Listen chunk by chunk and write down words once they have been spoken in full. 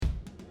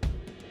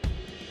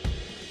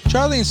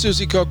Charlie and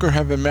Susie Coker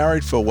have been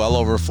married for well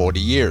over 40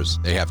 years.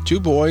 They have 2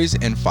 boys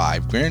and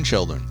 5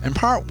 grandchildren. In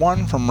part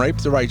 1 from Rape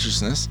to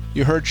Righteousness,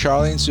 you heard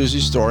Charlie and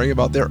Susie's story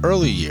about their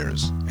early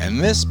years. In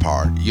this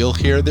part, you'll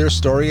hear their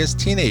story as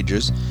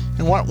teenagers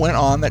and what went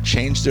on that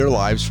changed their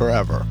lives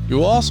forever. You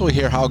will also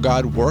hear how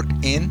God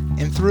worked in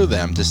and through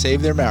them to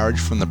save their marriage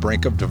from the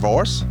brink of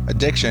divorce,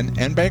 addiction,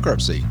 and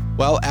bankruptcy.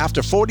 Well,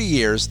 after 40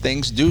 years,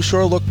 things do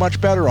sure look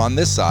much better on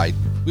this side.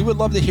 We would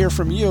love to hear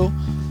from you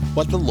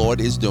what the Lord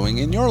is doing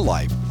in your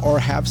life or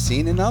have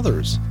seen in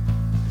others.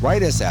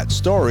 Write us at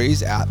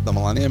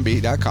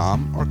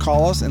stories@themillenniumbeat.com or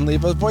call us and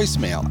leave a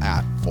voicemail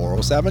at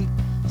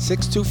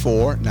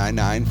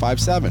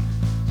 407-624-9957.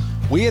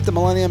 We at the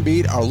Millennium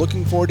Beat are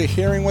looking forward to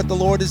hearing what the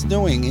Lord is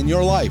doing in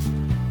your life.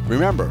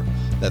 Remember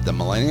that the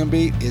Millennium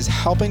Beat is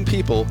helping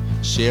people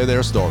share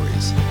their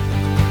stories.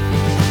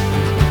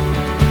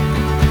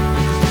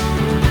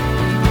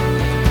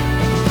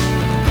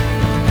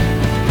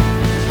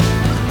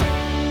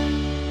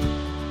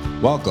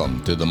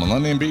 Welcome to the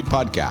Millennium Beat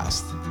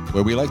Podcast,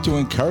 where we like to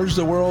encourage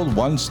the world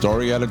one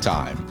story at a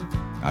time.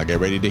 Now get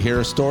ready to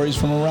hear stories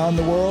from around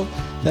the world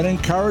that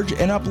encourage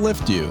and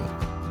uplift you.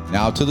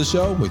 Now to the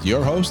show with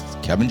your host,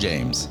 Kevin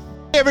James.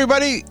 Hey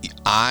everybody,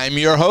 I'm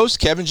your host,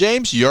 Kevin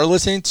James. You're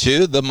listening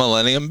to the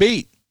Millennium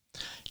Beat.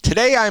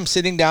 Today I'm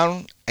sitting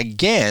down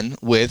again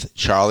with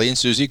Charlie and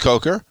Susie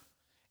Coker,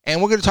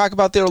 and we're going to talk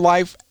about their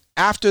life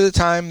after the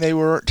time they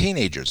were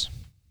teenagers.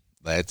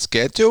 Let's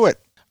get to it.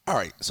 All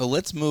right, so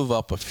let's move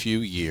up a few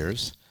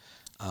years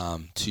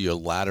to your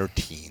latter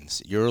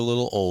teens. You're a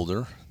little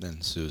older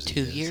than Susie.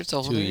 2 years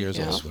older. 2 years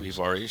yeah. older. We've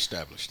already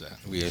established that.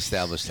 We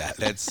established that.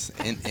 That's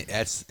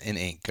in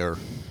ink, or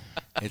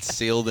it's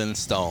sealed in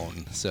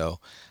stone.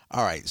 So,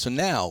 all right. So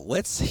now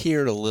let's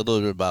hear a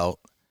little bit about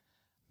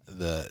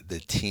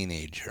the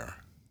teenager,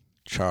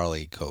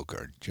 Charlie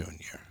Coker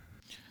Jr.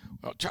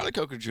 Well, Charlie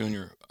Coker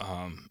Jr.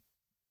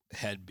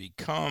 Had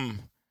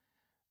become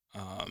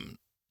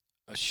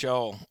a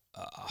shell,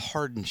 a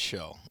hardened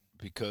shell,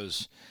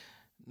 because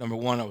number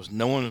one,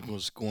 no one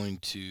was going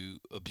to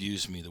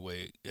abuse me the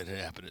way it had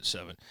happened at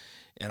 7,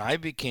 and I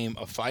became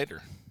a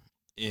fighter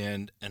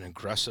and an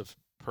aggressive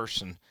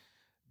person.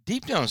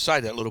 Deep down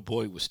inside, that little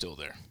boy was still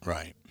there.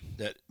 Right.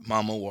 That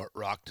Mama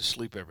rocked to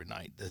sleep every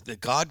night. The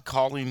God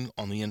calling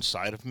on the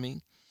inside of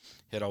me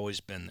had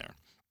always been there.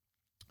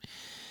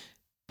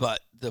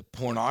 But the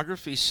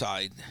pornography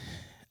side,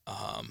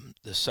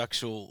 the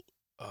sexual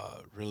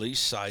release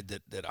side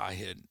that I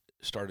had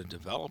started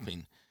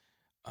developing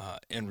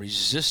and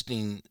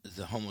resisting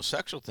the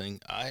homosexual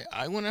thing,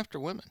 I went after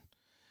women.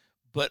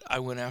 But I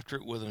went after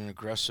it with an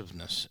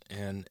aggressiveness.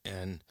 And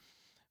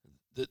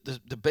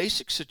the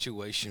basic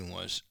situation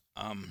was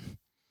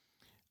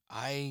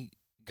I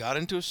got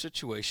into a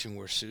situation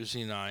where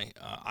Susie and I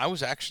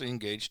was actually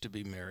engaged to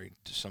be married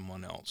to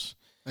someone else.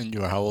 And you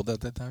were how old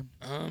at that time?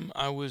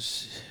 I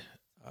was,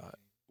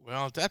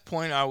 at that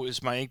point, I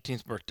was my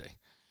 18th birthday.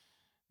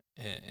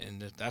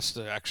 And that's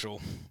the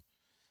actual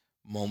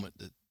moment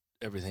that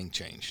everything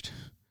changed.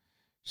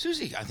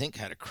 Susie, I think,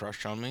 had a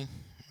crush on me.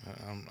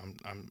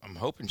 I'm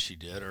hoping she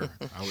did, or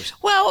I was.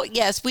 Well,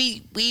 yes,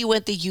 we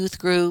went to youth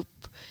group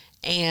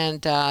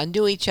and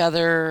knew each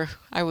other.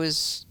 I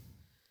was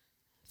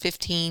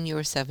 15, you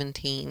were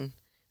 17.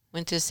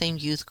 Went to the same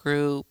youth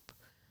group.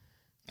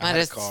 Might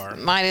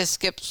have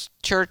skipped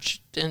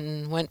church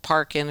and went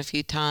parking a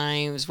few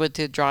times. Went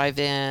to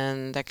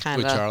drive-in. That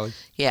kind of. With Charlie?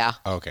 Yeah.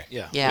 Okay.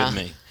 Yeah. With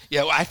me.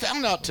 Yeah, well, I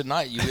found out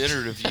tonight you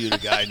interviewed a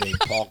guy named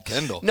Paul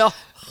Kendall. No.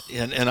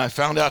 And I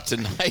found out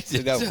tonight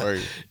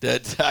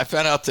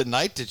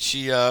that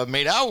she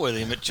made out with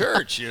him at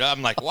church. You know,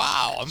 I'm like,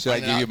 wow. Should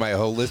I give you my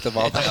whole list of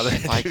all the other?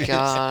 Oh my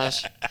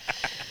gosh.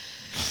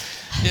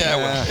 Yeah,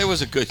 well, it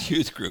was a good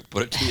youth group,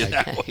 put it to you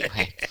that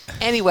way.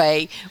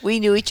 Anyway, we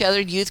knew each other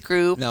in youth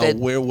group. Now,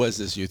 where was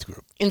this youth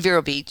group? In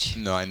Vero Beach.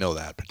 No, I know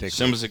that particularly.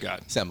 Assemblies of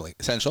God. Assembly.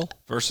 Essential?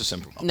 First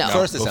Assembly. No.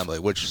 First Assembly,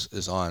 which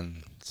is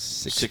on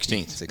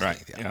 16th.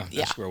 Right. Yeah.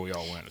 That's where we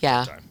all went at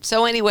Yeah. that time.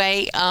 So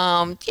anyway,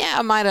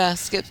 I might have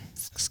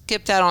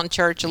skipped out on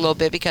church a little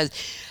bit because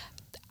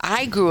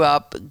I grew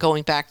up,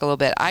 going back a little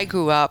bit,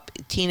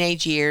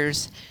 teenage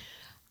years,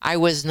 I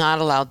was not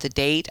allowed to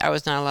date. I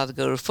was not allowed to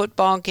go to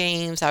football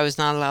games. I was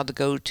not allowed to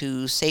go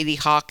to Sadie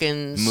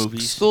Hawkins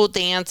Movies. School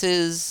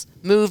dances,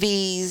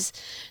 movies.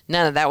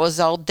 None of that was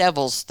all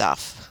devil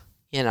stuff,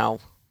 you know.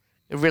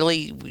 It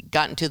really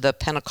got into the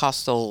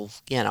Pentecostal,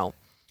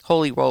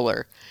 holy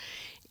roller.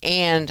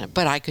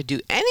 But I could do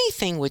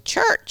anything with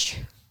church.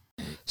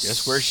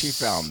 Guess where she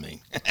found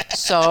me.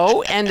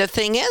 So, and the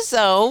thing is,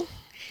 though,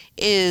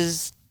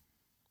 is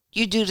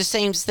you do the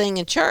same thing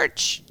in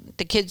church.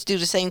 The kids do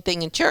the same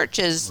thing in church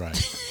as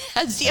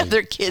the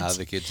other kids. How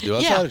the kids do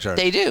outside of church.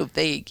 They do.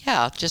 They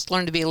just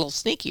learn to be a little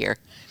sneakier,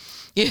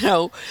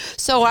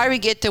 So I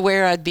would get to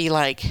where I'd be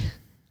like,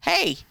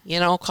 hey,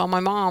 call my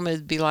mom.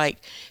 It'd be like,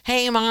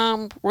 hey,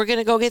 Mom, we're going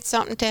to go get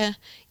something to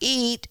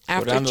eat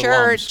after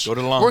church. Go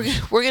to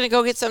lunch. We're going to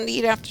go get something to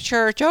eat after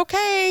church.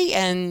 Okay.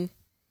 And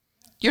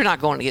you're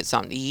not going to get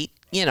something to eat,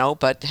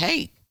 but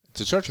hey,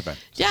 It's a church event.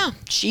 Yeah,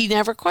 she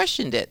never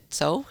questioned it.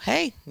 So,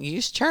 hey,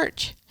 use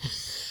church.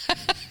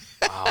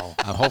 Wow.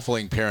 I'm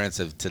hoping parents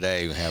of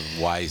today have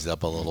wised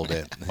up a little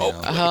bit.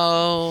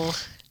 Oh,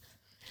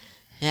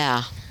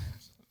 yeah.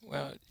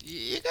 Well,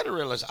 you got to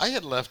realize I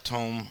had left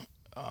home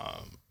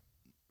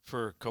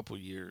for a couple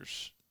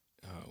years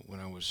when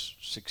I was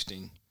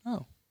 16.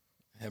 Oh.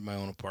 Had my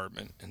own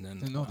apartment, and then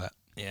Didn't know that.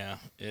 Yeah,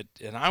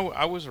 and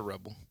I was a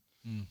rebel.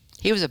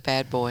 He was a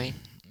bad boy.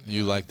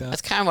 You like that?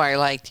 That's kind of what I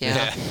liked,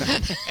 yeah.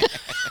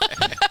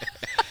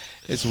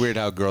 It's weird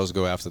how girls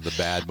go after the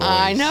bad boys.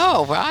 I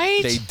know,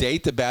 right? They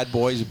date the bad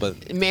boys,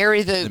 but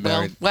marry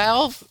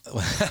well,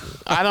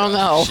 I don't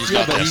know.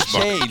 yeah, but he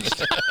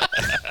changed.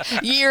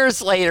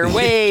 Years later,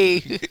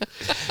 way.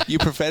 You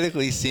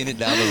prophetically seen it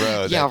down the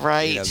road. Yeah, that,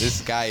 right. You know, this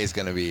guy is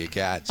going to be a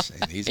catch,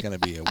 and he's going to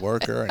be a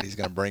worker, and he's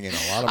going to bring in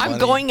a lot of money. I'm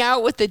going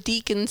out with the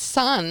deacon's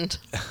son.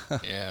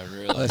 Yeah,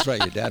 really. Oh, that's right.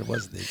 Your dad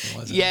was the deacon,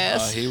 wasn't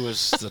Yes. He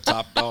was the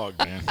top dog,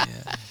 man.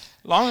 Yeah.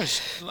 Long as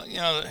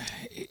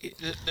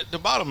the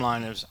bottom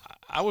line is,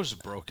 I was a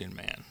broken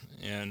man,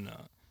 and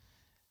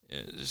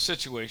the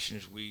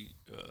situations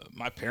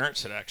my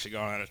parents had actually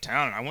gone out of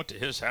town, and I went to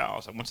his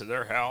house. I went to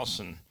their house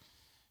and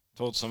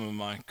told some of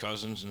my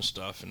cousins and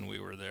stuff, and we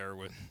were there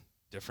with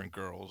different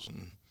girls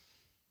and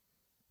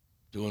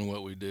doing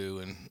what we do.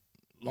 And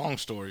long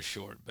story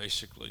short,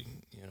 basically,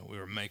 we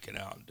were making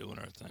out and doing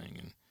our thing,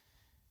 and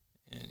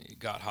it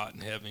got hot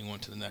and heavy and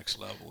went to the next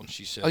level. And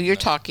she said, Oh, you're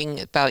talking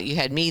about you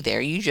had me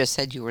there. You just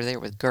said you were there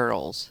with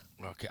girls.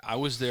 Okay, I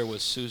was there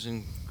with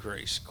Susan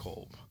Grace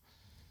Kolb,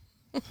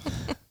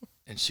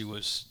 and she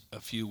was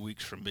a few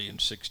weeks from being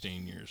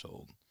 16 years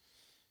old.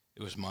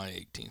 It was my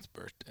 18th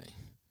birthday.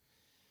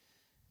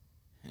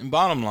 And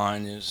bottom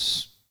line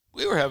is,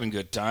 we were having a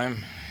good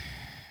time.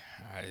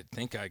 I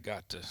think I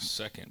got to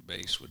second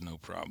base with no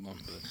problem,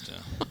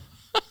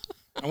 but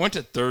I went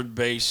to third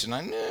base, and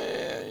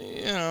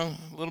a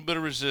little bit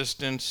of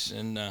resistance,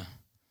 and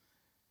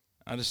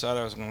I decided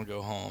I was going to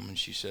go home, and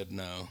she said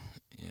no.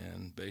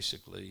 And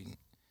basically,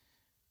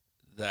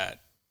 that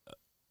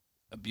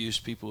abuse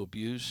people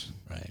abuse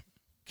right.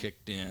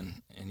 kicked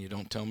in, and you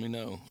don't tell me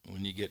no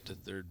when you get to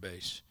third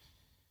base.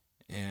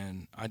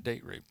 And I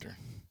date raped her,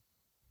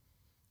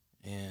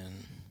 and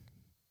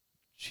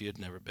she had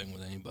never been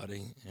with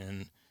anybody,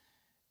 and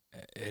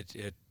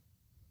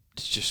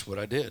it's just what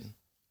I did.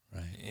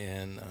 Right.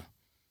 And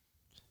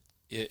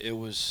that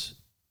was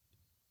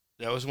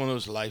one of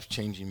those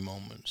life-changing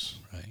moments.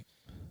 Right.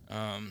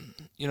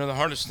 The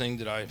hardest thing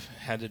that I've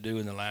had to do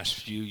in the last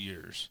few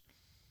years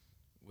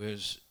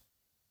was,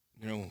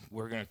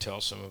 we're going to tell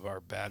some of our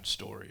bad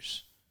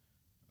stories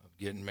of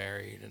getting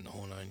married and the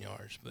whole 9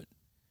 yards. But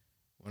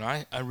when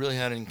I really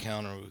had an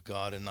encounter with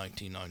God in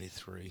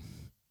 1993,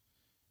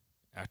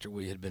 after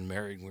we had been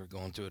married and we were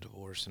going through a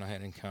divorce, and I had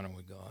an encounter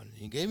with God.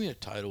 He gave me a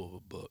title of a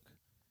book.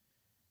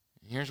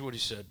 And here's what he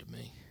said to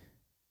me.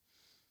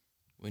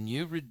 When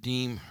you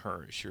redeem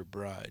her as your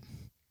bride,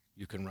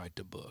 you can write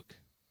the book,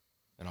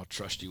 and I'll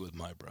trust you with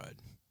my bride.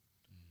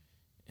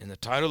 And the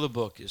title of the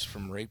book is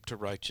From Rape to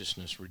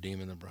Righteousness,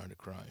 Redeeming the Bride of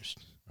Christ.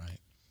 Right.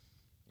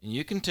 And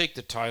you can take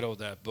the title of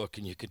that book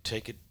and you could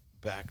take it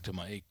back to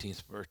my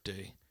 18th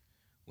birthday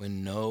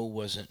when no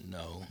wasn't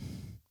no.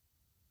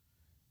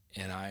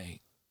 And I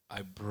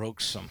broke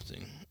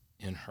something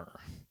in her.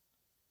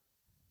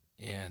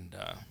 And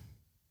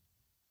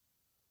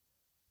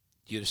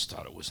you just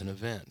thought it was an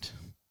event.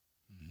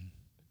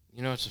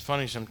 It's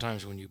funny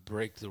sometimes when you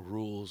break the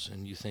rules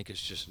and you think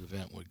it's just an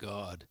event with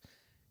God.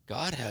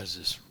 God has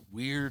this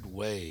weird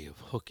way of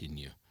hooking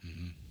you.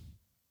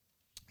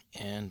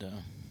 Mm-hmm. And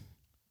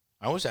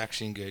I was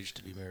actually engaged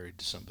to be married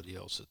to somebody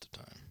else at the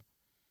time,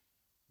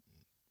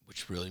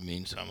 which really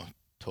means that I'm a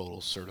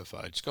total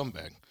certified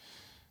scumbag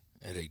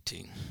at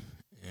 18.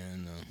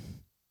 And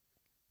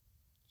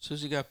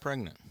Susie got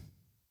pregnant.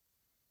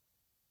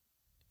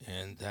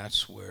 And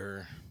that's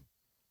where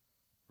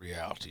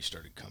reality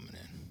started coming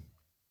in.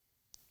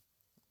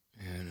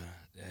 And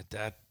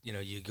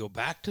you go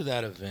back to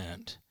that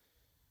event.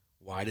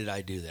 Why did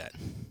I do that?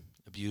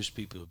 Abuse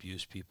people.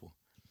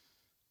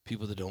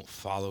 People that don't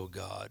follow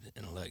God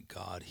and let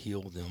God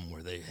heal them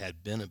where they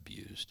had been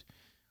abused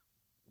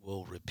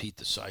will repeat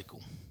the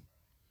cycle.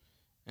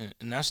 And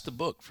that's the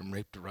book, From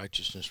Rape to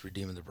Righteousness,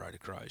 Redeeming the Bride of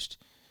Christ.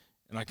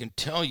 And I can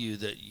tell you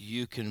that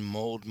you can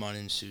mold mine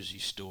and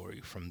Susie's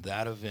story from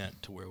that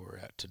event to where we're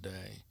at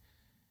today.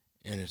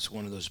 And it's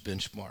one of those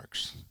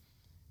benchmarks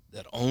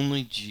that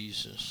only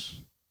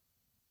Jesus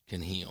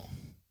can heal.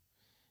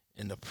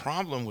 And the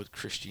problem with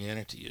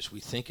Christianity is we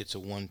think it's a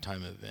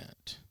one-time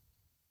event.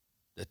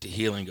 That the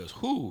healing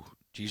goes, whoo,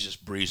 Jesus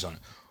breathes on it,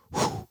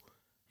 whoo,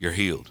 you're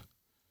healed.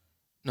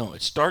 No,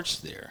 it starts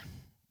there,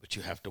 but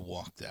you have to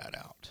walk that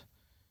out.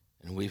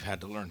 And we've had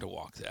to learn to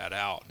walk that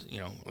out.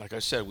 Like I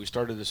said, we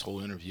started this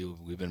whole interview,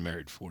 we've been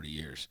married 40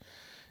 years.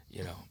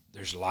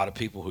 There's a lot of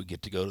people who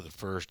get to go to the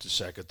first, the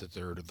second, the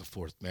third, or the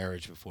fourth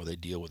marriage before they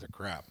deal with their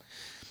crap.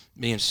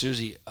 Me and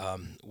Susie,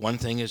 one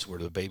thing is we're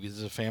the babies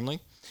of the family.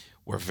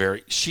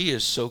 She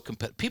is so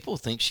competitive. People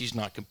think she's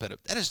not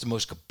competitive. That is the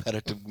most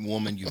competitive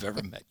woman you've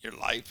ever met in your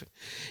life.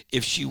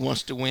 If she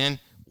wants to win,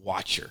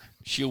 watch her.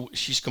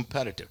 She's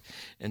competitive.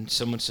 And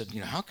someone said,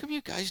 how come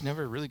you guys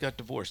never really got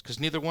divorced? Because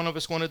neither one of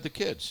us wanted the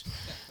kids,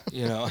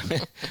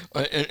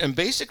 and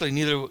basically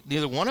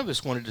neither one of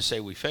us wanted to say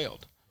we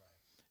failed.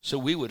 So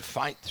we would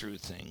fight through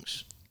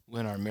things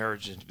when our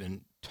marriage has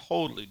been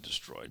totally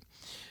destroyed.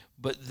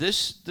 But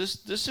this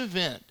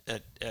event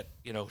at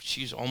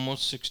she's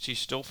almost 60,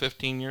 still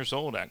 15 years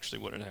old actually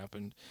when it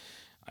happened.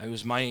 It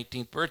was my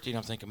 18th birthday, and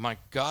I'm thinking, my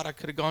God, I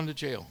could have gone to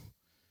jail,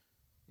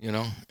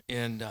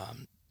 and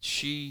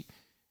she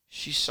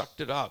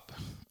sucked it up.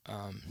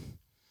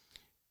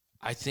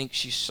 I think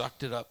she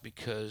sucked it up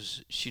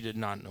because she did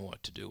not know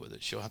what to do with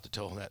it. She'll have to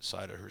tell that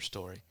side of her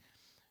story.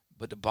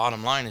 But the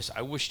bottom line is,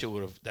 I wished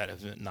that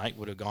event night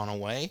would have gone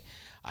away.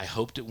 I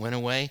hoped it went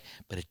away,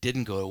 but it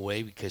didn't go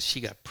away because she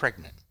got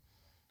pregnant.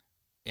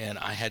 And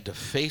I had to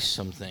face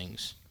some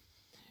things.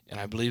 And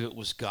I believe it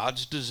was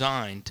God's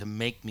design to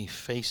make me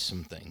face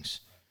some things.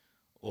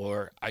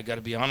 Or, I got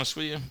to be honest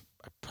with you,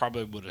 I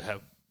probably would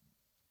have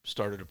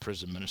started a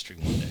prison ministry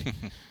one day.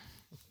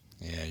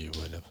 Yeah, you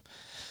would have.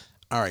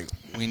 All right,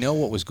 we know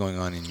what was going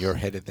on in your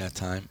head at that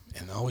time,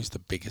 and always the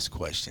biggest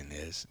question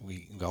is,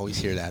 we always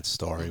hear that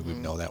story, we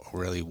know that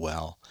really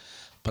well,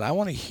 but I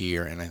want to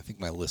hear, and I think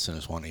my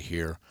listeners want to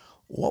hear,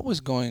 what was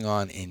going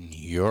on in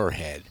your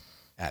head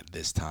at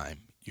this time?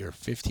 You're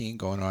 15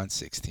 going on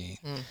 16.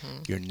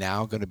 You're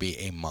now going to be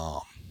a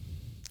mom.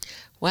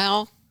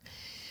 Well,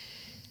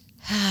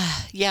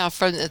 yeah,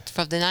 from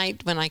the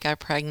night when I got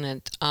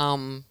pregnant,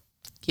 when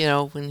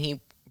he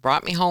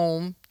brought me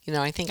home,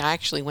 I think I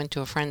actually went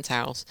to a friend's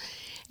house,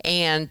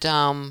 and,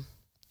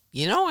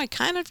 I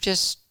kind of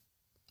just,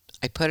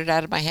 I put it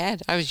out of my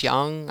head. I was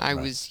young. I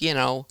was,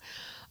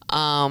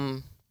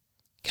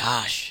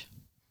 gosh,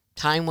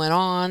 time went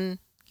on,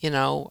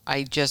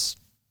 I just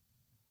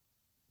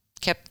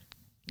kept,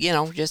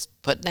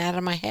 just putting that out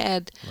of my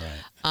head.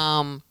 Right.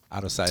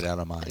 Out of sight, out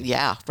of mind.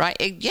 Yeah, right.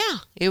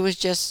 It was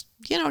just,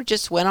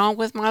 just went on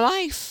with my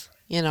life,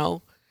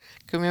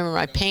 Can remember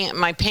my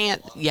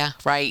pant. Yeah,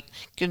 right.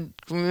 Can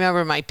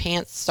remember my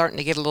pants starting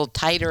to get a little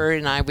tighter,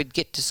 and I would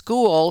get to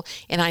school,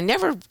 and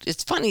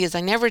it's funny is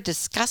I never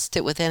discussed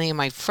it with any of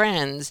my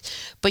friends,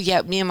 but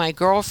yet me and my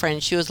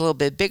girlfriend, she was a little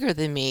bit bigger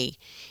than me,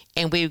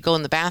 and we would go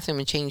in the bathroom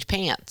and change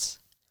pants.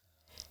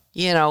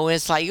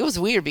 It's like, it was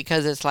weird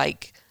because it's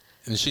like,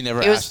 and she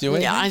never asked you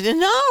anything? I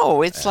didn't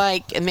know. It's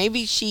like,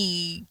 maybe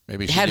she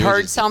had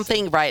heard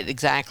something. Right,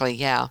 exactly,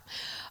 yeah.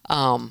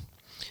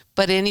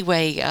 But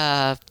anyway,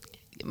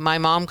 my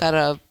mom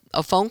got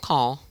a phone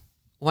call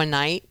one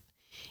night,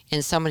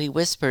 and somebody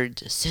whispered,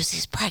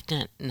 Susie's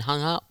pregnant, and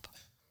hung up.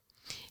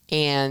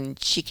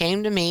 And she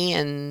came to me,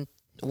 and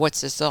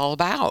what's this all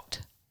about?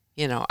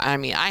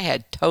 I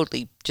had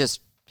totally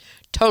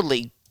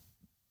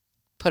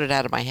put it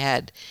out of my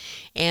head.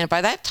 And by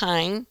that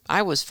time,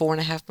 I was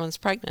 4.5 months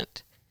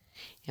pregnant.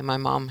 And my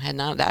mom had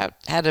not, that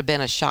had to have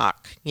been a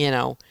shock,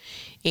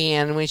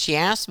 And when she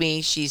asked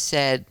me, she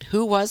said,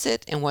 who was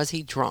it, and was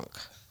he drunk?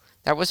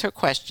 That was her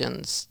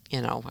questions,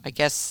 I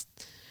guess,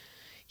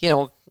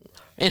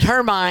 in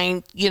her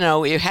mind,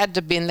 it had to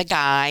have been the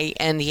guy,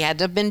 and he had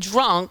to have been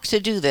drunk to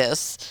do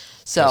this.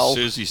 So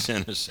Susie's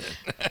innocent.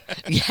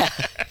 Yeah,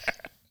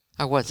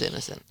 I was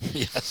innocent.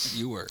 Yes,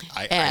 you were.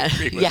 I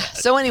agree with that.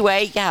 So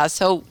anyway,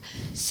 so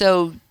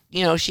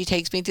she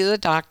takes me to the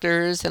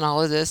doctors and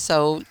all of this.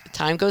 So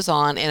time goes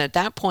on, and at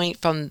that point,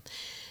 from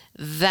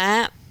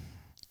the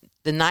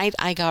night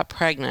I got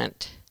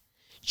pregnant,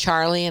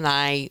 Charlie and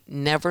I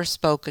never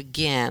spoke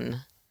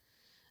again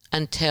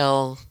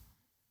until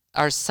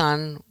our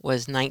son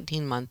was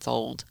 19 months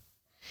old.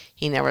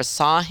 He never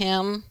saw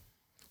him.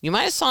 You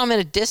might have saw him at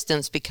a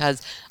distance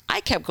because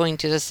I kept going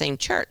to the same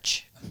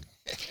church.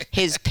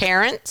 His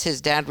parents,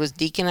 his dad was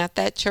deacon at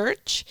that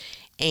church,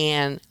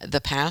 and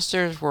the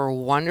pastors were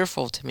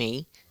wonderful to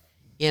me,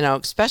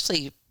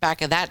 especially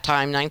back at that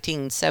time,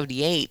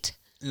 1978.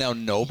 Now,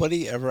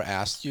 nobody ever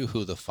asked you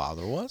who the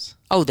father was?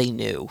 Oh, they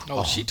knew.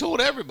 Oh, she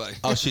told everybody.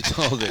 Oh, she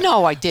told it.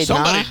 No, I did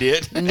not. Somebody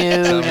did.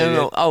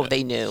 No. Oh,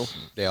 they knew.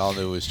 They all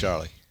knew it was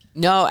Charlie.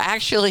 No,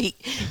 actually,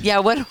 yeah,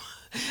 one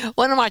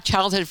of my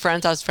childhood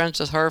friends, I was friends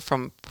with her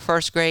from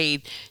first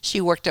grade.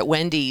 She worked at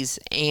Wendy's,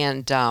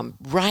 and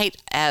right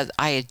as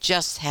I had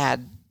just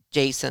had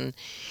Jason,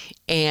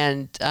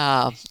 and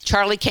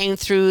Charlie came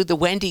through the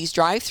Wendy's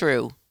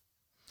drive-thru,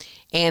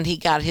 and he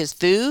got his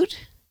food,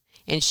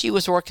 and she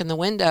was working the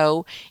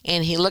window,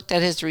 and he looked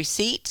at his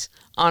receipt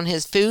on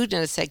his food,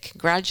 and it said,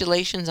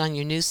 "Congratulations on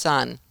your new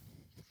son."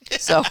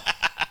 So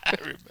I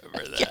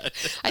remember that. yeah,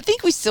 I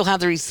think we still have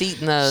the receipt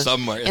in the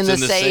somewhere in the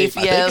safe.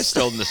 I Yes, think it's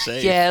still in the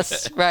safe.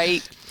 Yes,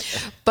 right.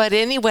 But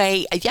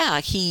anyway, yeah,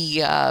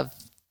 he.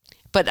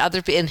 But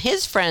and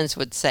his friends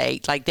would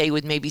say, like, they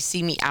would maybe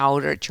see me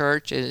out or at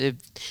church, and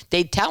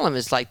they'd tell him,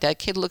 it's like, that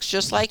kid looks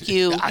just like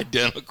you.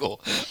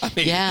 Identical. I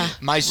mean, yeah.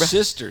 My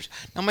sisters,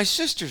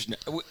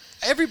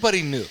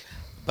 everybody knew,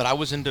 but I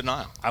was in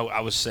denial.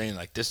 I was saying,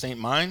 like, this ain't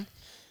mine.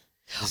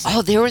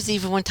 Oh, there was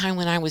even one time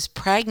when I was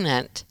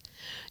pregnant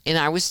and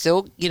I was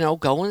still,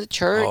 going to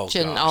church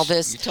and all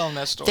this. You tell them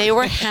that story. They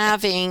were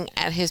having,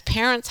 at his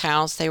parents'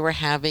 house, they were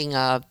having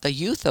the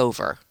youth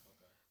over,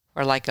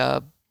 or like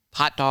a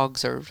hot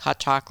dogs or hot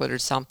chocolate or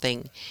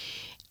something.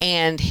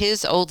 And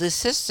his oldest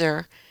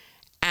sister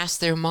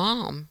asked their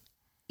mom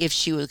if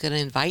she was going to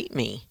invite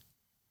me.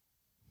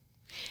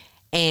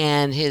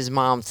 And his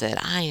mom said,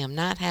 I am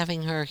not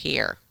having her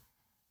here.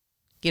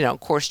 Of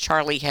course,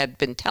 Charlie had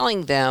been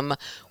telling them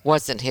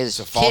wasn't his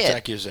It's a false kid.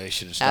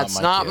 accusation. It's That's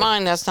not not kid.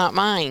 mine. That's not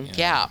mine.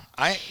 Yeah.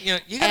 You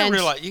got to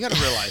realize. You got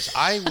to realize.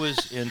 I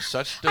was in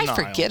such denial. I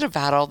forget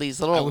about all these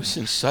little. I was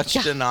in such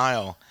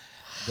denial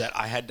that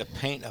I had to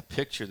paint a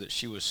picture that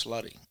she was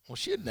slutty. Well,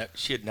 she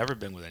had never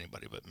been with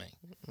anybody but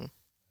me,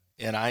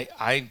 and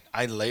I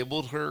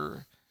labeled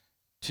her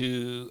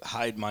to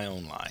hide my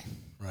own lie.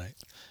 Right.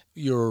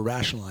 You're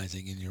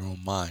rationalizing in your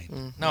own mind.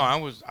 Mm-hmm. No,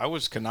 I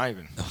was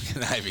conniving.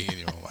 Conniving in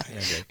your own mind.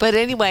 Okay. But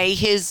anyway,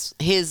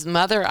 his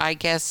mother, I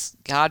guess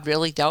God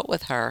really dealt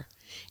with her,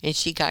 and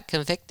she got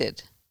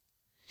convicted,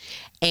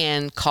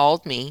 and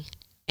called me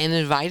and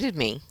invited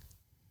me,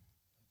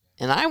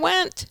 and I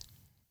went.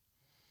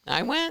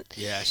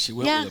 Yeah, she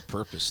went with a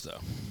purpose, though.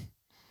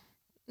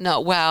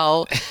 No,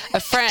 well,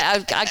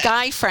 a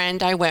guy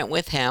friend, I went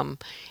with him,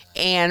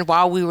 and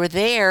while we were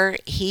there,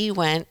 he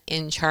went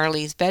in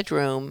Charlie's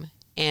bedroom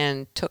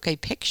and took a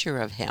picture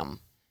of him.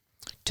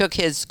 Took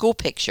his school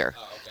picture.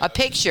 A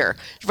picture.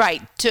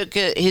 Right. Took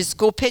his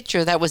school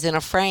picture that was in a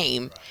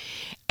frame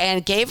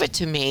and gave it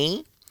to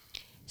me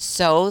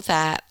so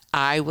that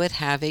I would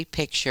have a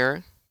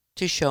picture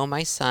to show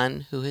my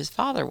son who his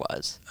father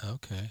was.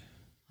 Okay.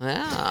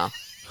 Yeah.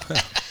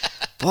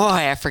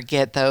 Boy, I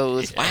forget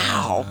those.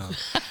 Wow.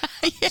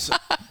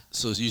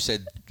 So you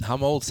said, how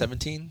old?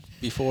 17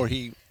 before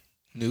he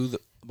knew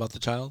about the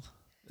child,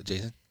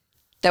 Jason?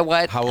 That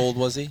what? How old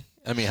was he?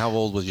 I mean, how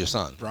old was your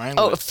son? Brian.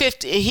 Oh,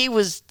 50. He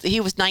was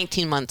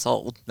 19 months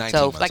old. 19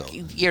 so months like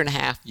old. a year and a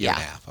half. Year and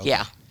a half, okay.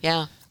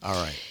 Yeah. All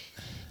right.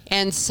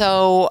 And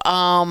so,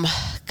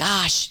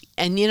 gosh,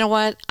 and you know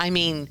what? I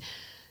mean,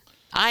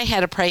 I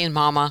had a praying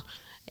mama,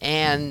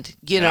 and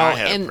I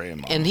had a praying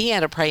mama. and he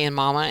had a praying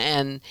mama,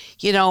 and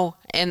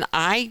and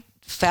I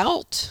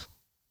felt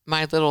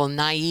my little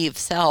naive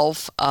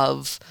self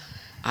of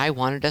I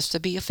wanted us to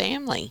be a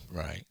family.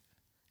 Right.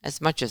 As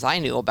much as I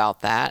knew about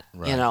that,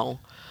 Right.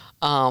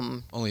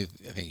 Only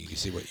I think you can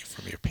see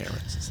from your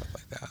parents and stuff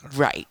like that. Or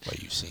Right.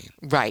 What you've seen.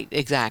 Right,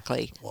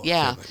 exactly. Well,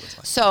 Yeah. family was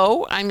like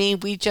So, I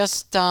mean, we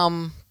just,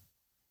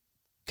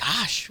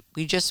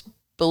 we just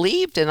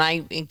believed, and I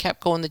kept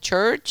going to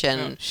church,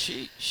 and No,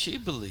 she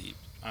believed.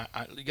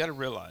 You got to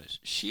realize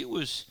she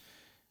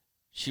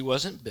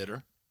wasn't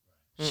bitter.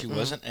 She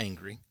wasn't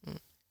angry.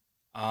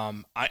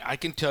 I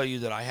can tell you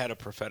that I had a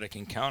prophetic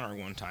encounter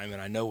one time, and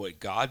I know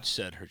what God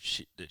said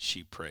that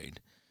she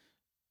prayed.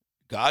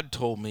 God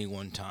told me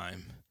one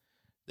time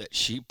that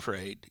she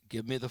prayed,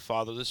 give me the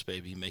father of this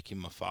baby, make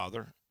him a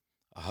father,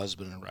 a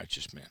husband, and a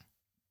righteous man.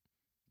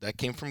 That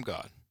came from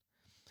God.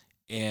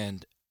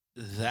 And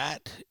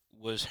that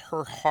was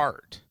her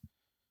heart.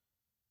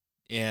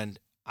 And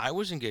I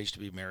was engaged to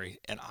be married,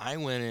 and I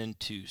went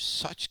into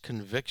such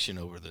conviction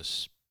over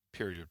this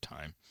period of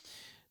time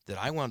that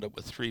I wound up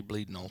with 3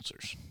 bleeding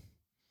ulcers.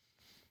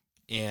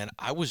 And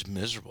I was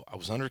miserable. I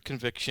was under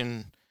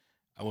conviction.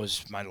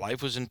 My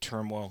life was in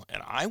turmoil,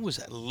 and I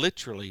was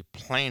literally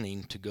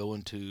planning to go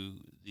into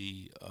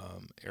the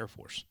Air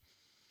Force.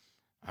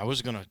 I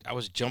was gonna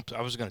jump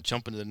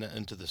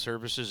into the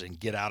services and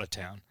get out of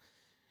town.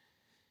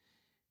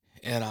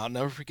 And I'll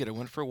never forget, I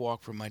went for a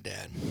walk with my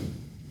dad.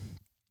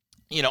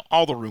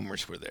 All the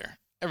rumors were there.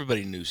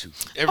 Everybody knew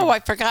I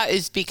forgot.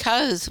 It's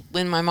because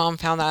when my mom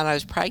found out I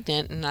was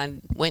pregnant, and I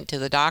went to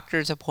the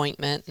doctor's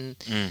appointment, and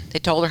they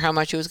told her how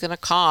much it was going to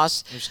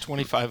cost. It was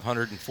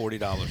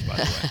 $2,540, by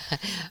the way.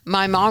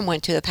 My mom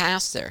went to the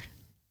pastor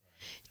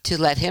to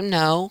let him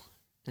know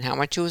and how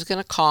much it was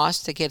going to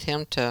cost to get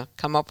him to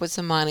come up with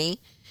some money.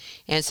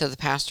 And so the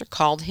pastor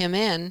called him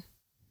in,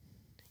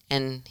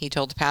 and he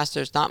told the pastor,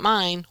 it's not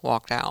mine,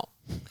 walked out.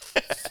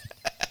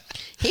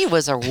 He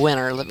was a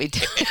winner, let me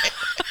tell you.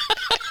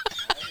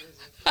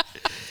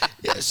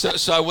 Yeah,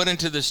 so I went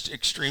into this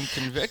extreme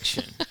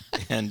conviction,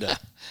 and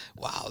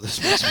wow,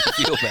 this makes me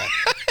feel bad.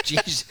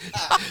 Jesus,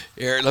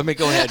 here, let me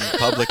go ahead and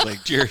publicly,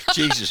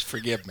 Jesus,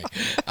 forgive me.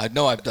 I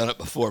know I've done it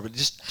before, but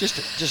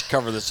just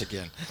cover this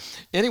again.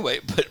 Anyway,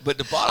 but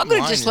the bottom line I'm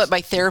going to just let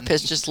my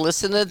therapist just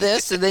listen to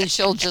this, and then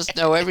she'll just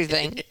know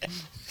everything.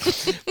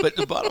 But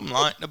the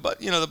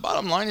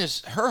bottom line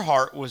is her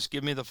heart was,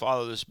 give me the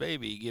father of this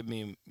baby, give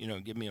me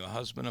a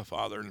husband, a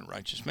father, and a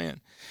righteous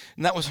man,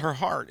 and that was her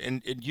heart,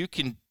 and you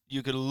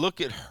could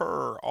look at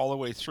her all the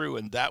way through,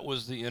 and that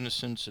was the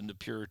innocence and the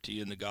purity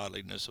and the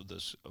godliness of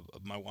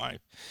of my wife.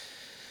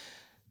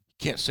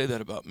 Can't say that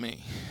about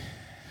me.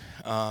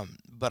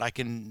 But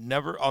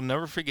I'll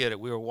never forget it.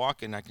 We were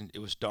walking, it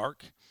was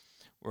dark.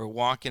 We were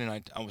walking,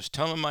 and I was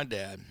telling my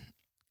dad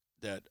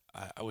that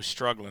I was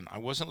struggling. I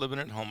wasn't living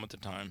at home at the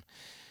time,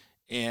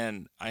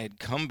 and I had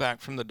come back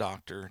from the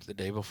doctor the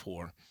day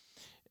before,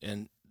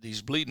 and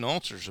these bleeding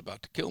ulcers are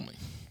about to kill me.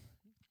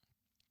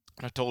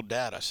 And I told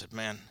Dad, I said,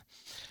 man,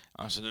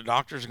 the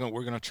doctors we're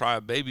going to try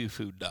a baby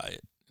food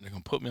diet. They're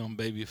going to put me on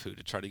baby food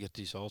to try to get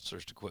these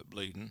ulcers to quit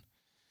bleeding.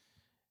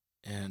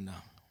 And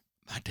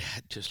my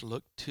dad just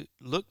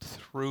looked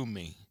through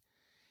me,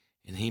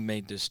 and he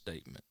made this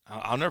statement.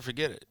 I'll never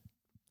forget it.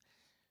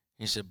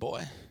 He said,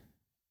 boy,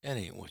 that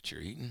ain't what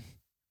you're eating.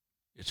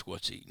 It's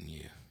what's eating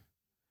you.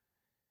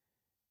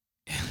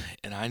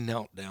 And I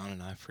knelt down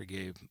and I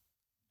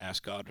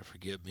asked God to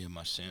forgive me of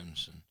my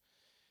sins and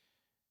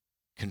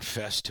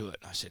confessed to it.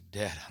 I said,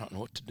 Dad, I don't know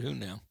what to do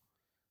now.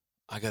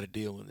 I got to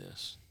deal with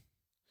this.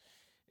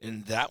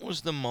 And that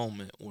was the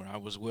moment where I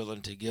was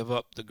willing to give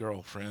up the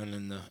girlfriend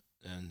and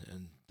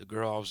the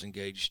girl I was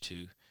engaged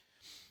to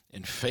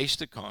and face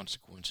the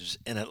consequences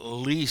and at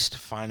least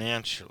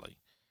financially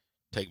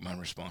take my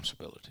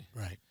responsibility.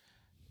 Right.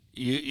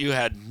 You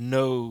had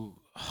no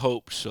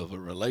hopes of a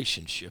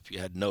relationship. You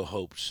had no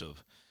hopes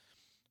of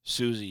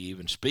Susie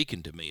even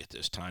speaking to me at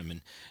this time.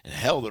 And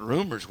hell, the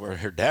rumors were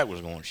her dad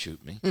was going to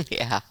shoot me.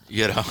 Yeah.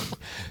 You know.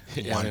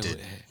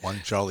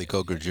 One Charlie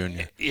Coker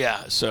Jr.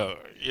 Yeah. So,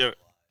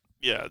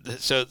 yeah.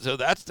 So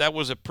that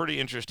was a pretty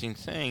interesting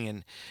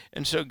thing.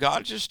 And so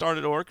God just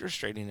started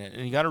orchestrating it.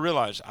 And you got to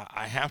realize,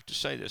 I have to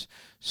say this,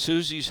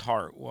 Susie's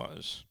heart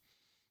was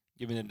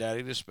giving the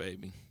daddy this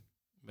baby,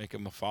 make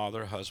him a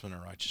father, a husband,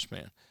 a righteous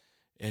man.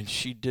 And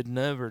she did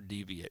never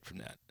deviate from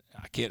that.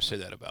 I can't say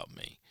that about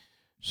me.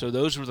 So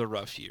those were the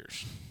rough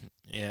years.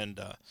 And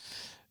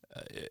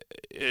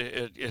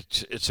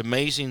it's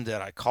amazing that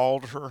I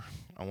called her.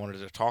 I wanted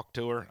to talk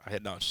to her. I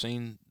had not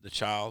seen the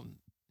child.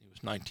 He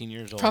was 19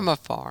 years old. From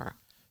afar.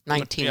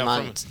 19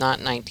 months, not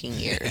 19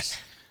 years.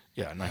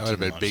 Yeah, 19 That would have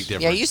been a big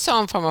difference. Yeah, you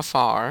saw him from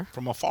afar.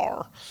 From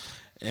afar.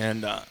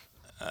 And I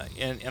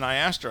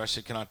asked her, I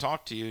said, can I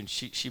talk to you? And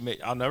she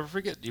made, I'll never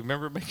forget. Do you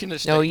remember making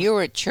this statement? No, you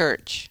were at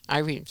church.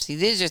 See,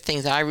 these are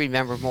things I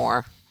remember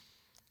more.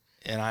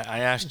 And I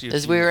asked you.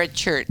 As we were at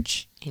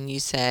church, and you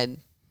said,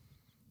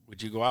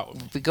 would you go out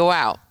with me? We go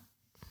out.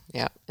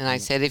 Yeah. And I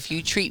said, if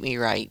you treat me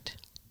right.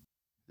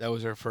 That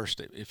was our first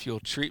statement. If you'll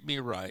treat me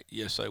right,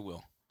 yes, I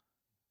will.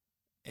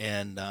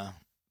 And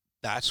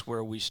that's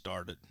where we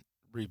started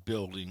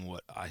rebuilding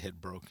what I had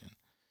broken.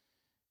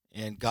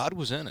 And God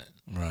was in it.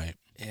 Right.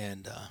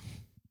 And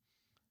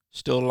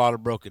still a lot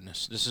of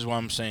brokenness. This is why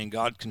I'm saying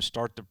God can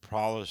start the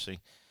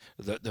policy,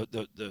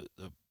 the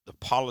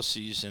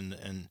policies and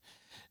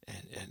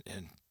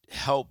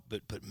help,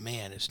 but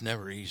man, it's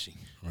never easy.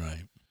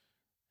 Right.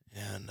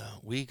 And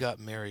we got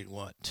married,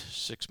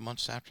 6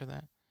 months after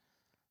that?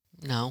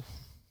 No.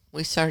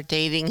 We started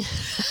dating.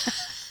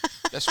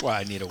 That's why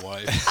I need a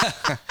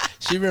wife.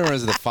 She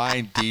remembers the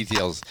fine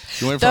details.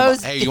 You went Those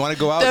from, hey, you want to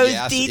go out?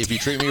 Yes. If you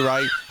treat me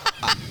right,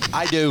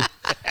 I do.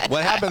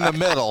 What happened in the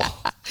middle?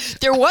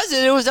 There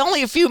wasn't. It was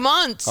only a few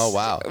months. Oh,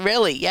 wow.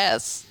 Really,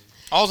 yes.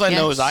 All I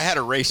know is I had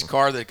a race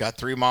car that got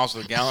 3 miles to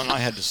the gallon. And I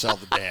had to sell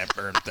the damn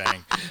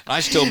thing. I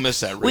still miss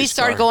that race car. We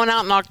started going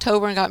out in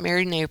October and got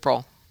married in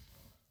April.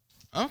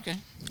 Okay.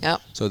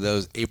 Yep. So that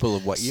was April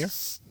of what year?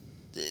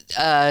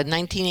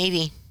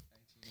 1980.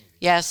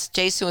 Yes,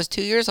 Jason was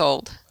 2 years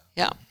old.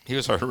 Yeah. He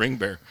was our ring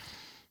bearer.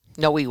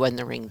 No, he wasn't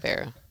the ring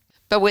bearer.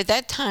 But with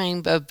that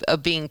time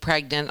of being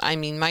pregnant, I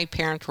mean, my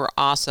parents were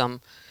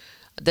awesome.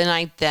 The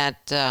night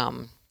that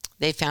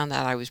they found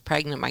out I was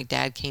pregnant, my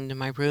dad came to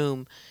my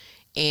room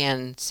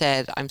and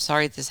said, I'm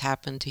sorry this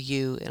happened to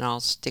you, and I'll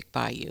stick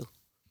by you.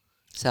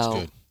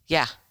 So,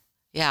 yeah,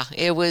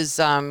 it was,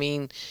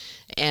 and,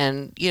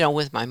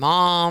 with my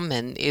mom,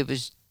 and it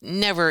was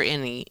never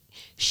any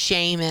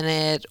shame in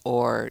it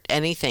or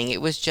anything.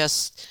 It was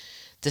just,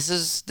 this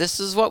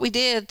is what we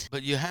did.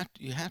 But you have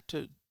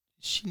to,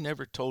 she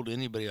never told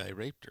anybody I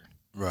raped her.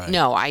 Right.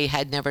 No, I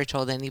had never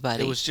told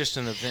anybody. It was just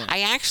an event.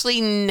 I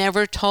actually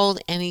never told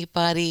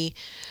anybody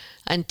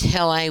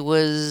until I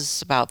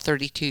was about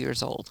 32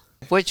 years old,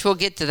 which we'll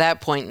get to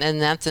that point,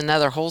 and that's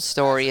another whole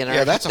story.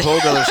 That's a whole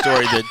other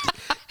story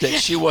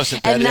that she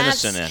wasn't that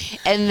innocent in.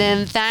 And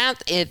then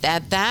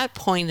at that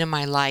point in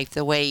my life,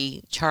 the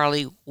way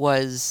Charlie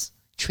was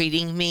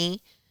treating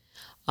me,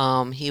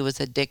 he was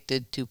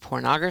addicted to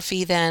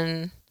pornography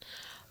then,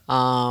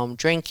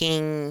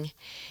 drinking,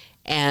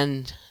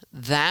 and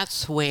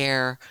that's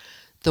where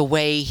the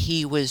way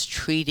he was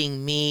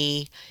treating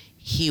me,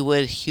 he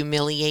would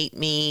humiliate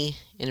me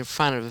in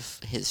front of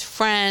his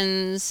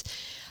friends.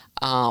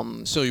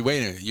 So wait a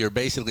minute. You're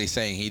basically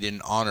saying he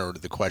didn't honor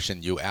the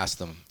question you asked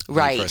him when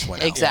right, you first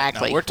went out.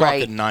 exactly. Now, we're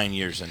talking 9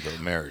 years into the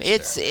marriage.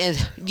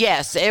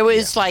 Yes, it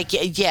was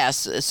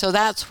yes. So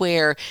that's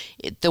where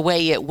the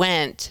way it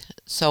went.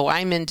 So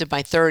I'm into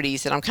my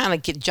 30s, and I'm kind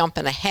of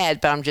jumping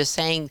ahead, but I'm just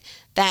saying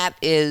that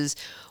is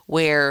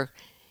where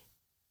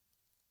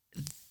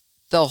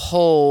the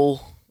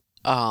whole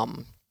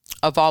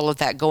of all of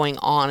that going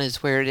on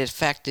is where it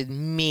affected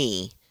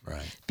me.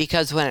 Right.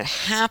 Because when it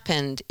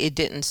happened, it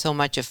didn't so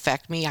much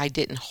affect me. I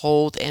didn't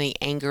hold any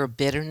anger or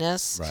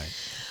bitterness. Right.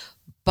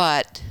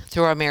 But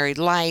through our married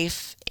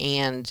life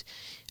and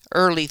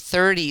early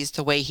 30s,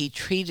 the way he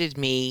treated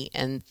me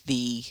and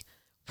the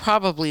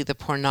probably the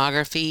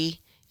pornography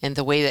and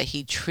the way that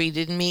he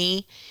treated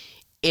me.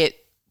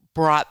 It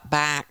brought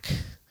back,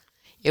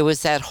 it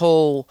was that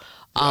whole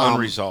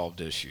Unresolved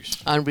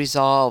issues.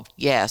 Unresolved,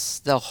 yes,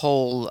 the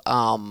whole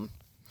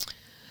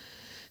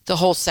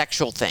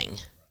sexual thing,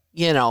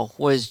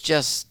 was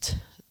just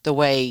the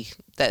way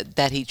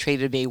that he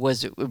treated me,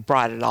 it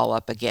brought it all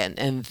up again.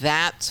 And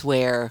that's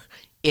where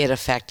it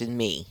affected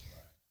me,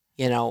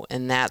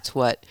 and that's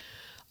what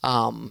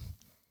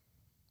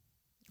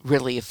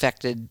really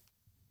affected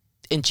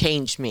and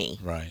changed me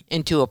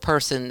into a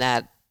person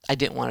that I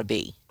didn't want to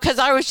be. Because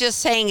I was just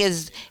saying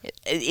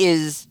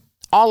is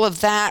all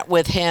of that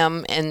with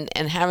him and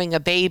having a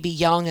baby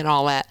young and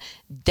all that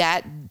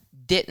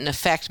didn't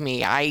affect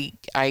me.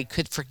 I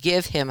could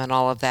forgive him and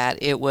all of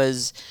that. It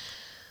was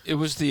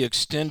the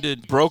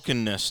extended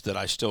brokenness that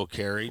I still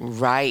carried.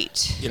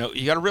 Right.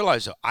 You got to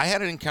realize, though, I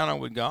had an encounter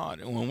with God.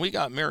 And when we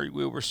got married,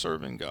 we were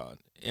serving God.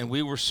 And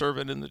we were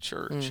serving in the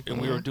church. Mm-hmm.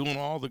 And we were doing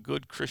all the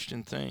good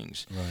Christian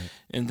things. Right.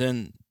 And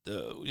then,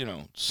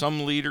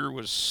 some leader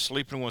was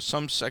sleeping with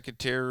some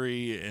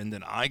secretary. And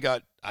then I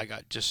got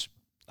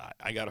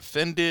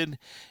offended.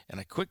 And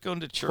I quit going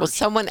to church. Well,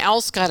 someone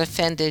else got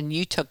offended and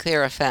you took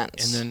their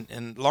offense.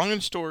 And long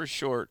and story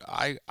short,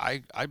 I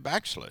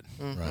backslid.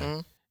 Mm-hmm.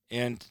 Right.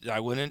 And I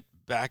went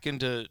back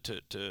into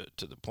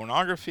the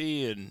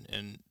pornography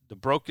and the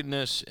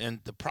brokenness. And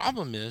the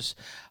problem is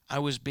I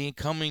was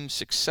becoming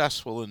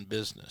successful in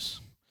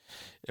business.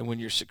 And when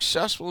you're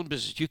successful in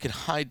business, you can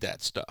hide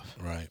that stuff.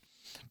 Right.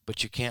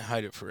 But you can't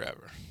hide it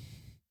forever.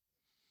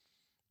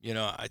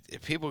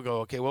 If people go,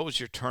 okay, what was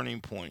your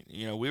turning point?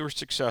 We were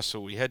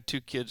successful. We had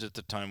 2 kids at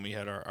the time. We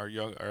had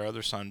our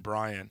other son,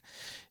 Brian.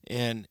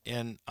 And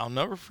I'll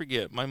never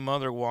forget, my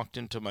mother walked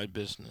into my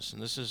business.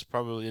 And this is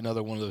probably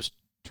another one of those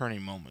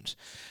turning moments.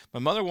 My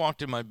mother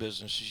walked in my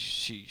business.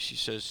 She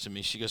says to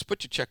me, she goes,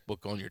 put your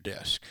checkbook on your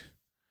desk.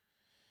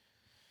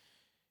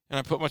 And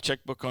I put my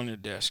checkbook on your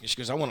desk. And she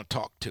goes, I want to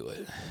talk to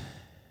it.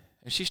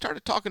 And she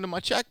started talking to my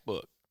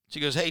checkbook. She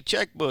goes, hey,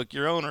 checkbook,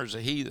 your owner's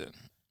a heathen.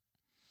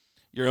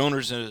 Your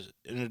owner's in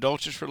an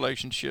adulterous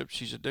relationship.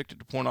 She's addicted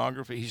to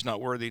pornography. He's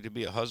not worthy to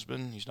be a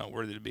husband. He's not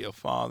worthy to be a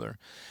father.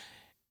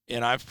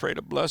 And I've prayed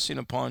a blessing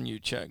upon you,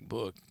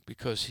 checkbook,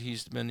 because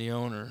he's been the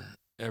owner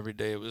every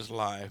day of his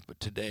life, but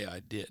today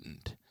I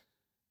didn't.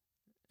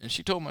 And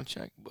she told my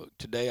checkbook,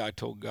 today I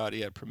told God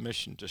he had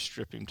permission to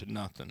strip him to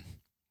nothing.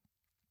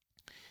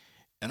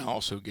 And I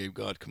also gave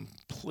God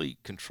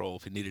complete control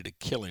if he needed to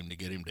kill him to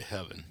get him to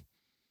heaven.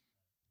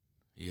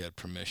 He had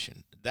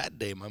permission. That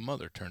day my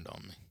mother turned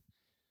on me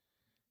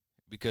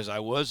because I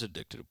was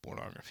addicted to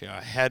pornography.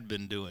 I had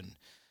been doing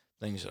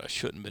things that I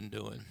shouldn't have been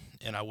doing,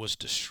 and I was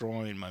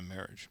destroying my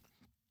marriage.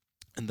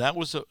 And that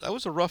was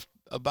a rough,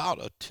 about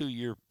a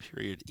 2-year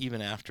period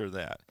even after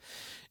that.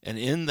 And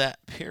in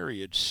that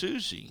period,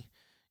 Susie,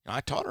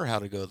 I taught her how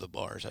to go to the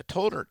bars. I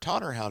taught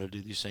her how to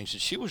do these things,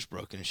 and she was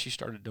broken, and she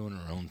started doing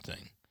her own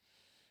thing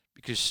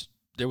because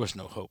there was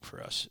no hope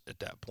for us at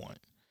that point.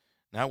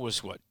 And that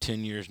was,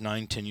 10 years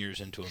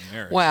into a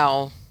marriage.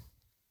 Well,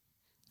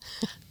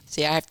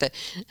 see, I have to.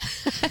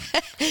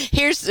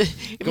 Here's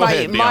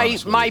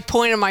my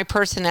point of my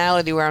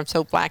personality where I'm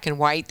so black and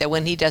white that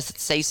when he doesn't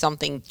say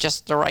something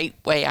just the right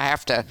way, I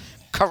have to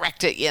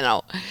correct it,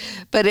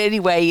 But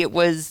anyway, it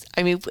was.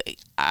 I mean,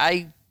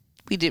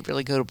 we didn't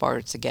really go to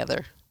bars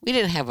together. We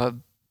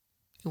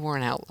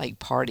weren't out like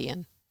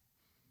partying.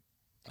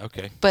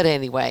 Okay. But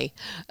anyway,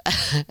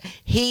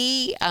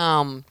 he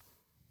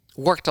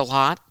worked a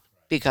lot.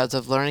 Because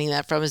of learning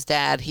that from his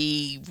dad,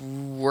 he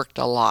worked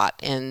a lot.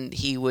 And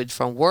he would,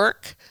 from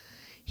work,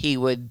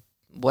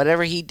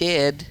 whatever he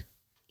did,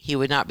 he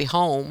would not be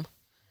home,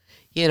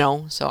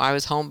 So I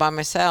was home by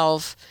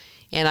myself.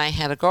 And I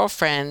had a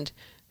girlfriend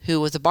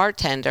who was a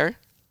bartender.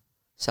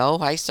 So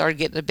I started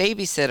getting a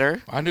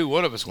babysitter. I knew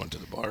one of us went to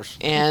the bars.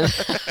 And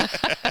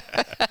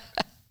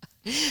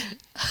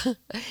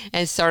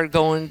and started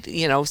going,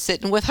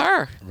 sitting with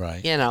her.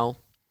 Right. And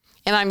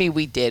I mean,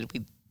 we did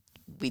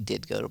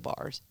go to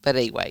bars. But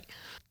anyway,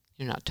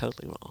 you're not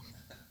totally wrong.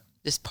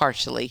 Just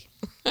partially.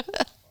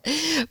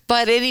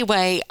 But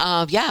anyway,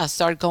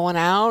 started going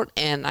out.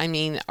 And I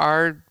mean,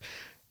 our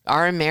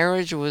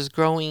marriage was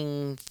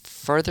growing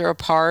further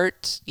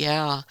apart.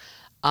 Yeah.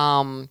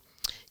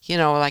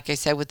 Like I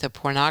said, with the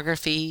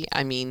pornography,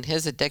 I mean,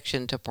 his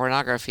addiction to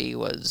pornography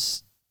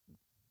was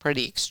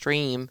pretty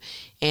extreme.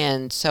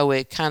 And so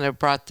it kind of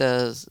brought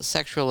the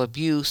sexual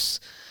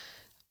abuse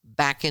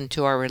back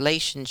into our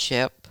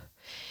relationship.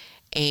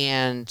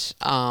 And,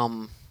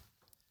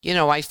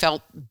 I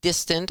felt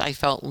distant. I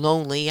felt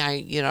lonely.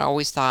 I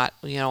always thought,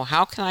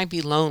 how can I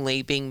be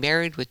lonely being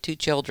married with 2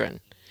 children?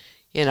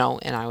 And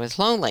I was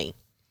lonely.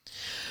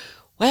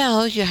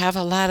 Well, you have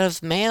a lot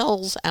of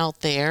males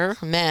out there,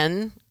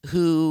 men,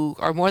 who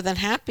are more than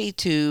happy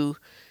to,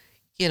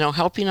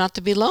 help you not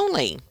to be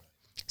lonely.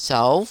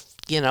 So,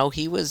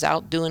 he was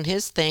out doing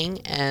his thing.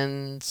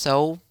 And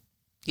so,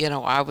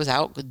 I was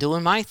out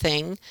doing my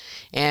thing,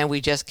 and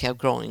we just kept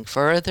growing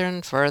further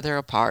and further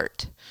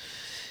apart.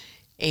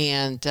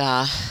 And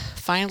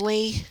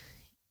finally,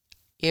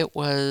 it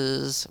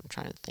was, I'm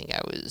trying to think,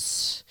 I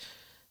was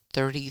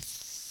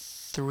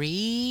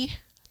 33. I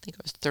think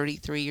I was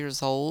 33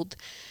 years old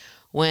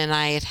when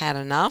I had had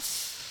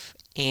enough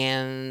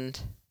and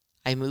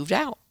I moved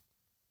out.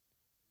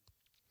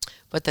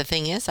 But the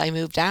thing is, I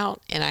moved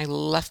out and I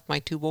left my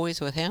 2 boys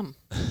with him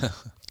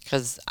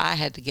because I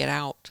had to get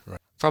out.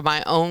 Right. From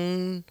my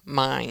own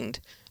mind,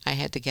 I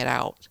had to get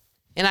out.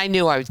 And I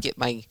knew I would get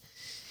my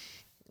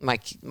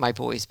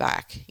boys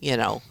back, you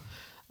know.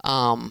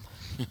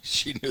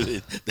 She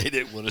knew they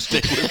didn't want to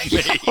stay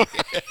with me.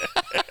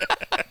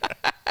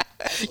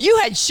 You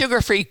had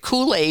sugar-free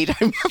Kool-Aid. I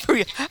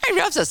remember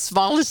that was the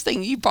smallest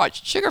thing you bought,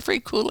 sugar-free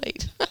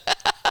Kool-Aid.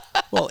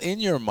 Well, in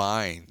your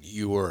mind,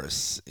 you were,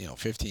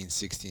 15,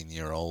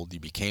 16-year-old. You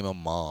became a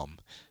mom.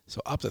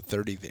 So up to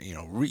 30,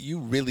 you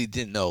really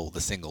didn't know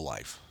the single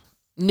life.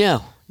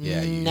 No,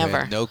 Yeah, you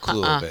never. had no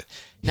clue of it.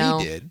 No.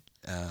 He did.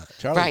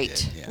 Charlie Right,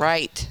 did. Yeah.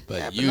 right. But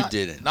Yeah, you not,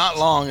 didn't. Not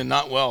long and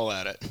not well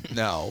at it.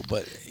 No,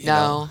 but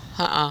No,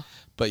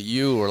 But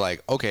you were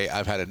like, okay,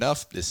 I've had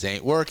enough. This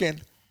ain't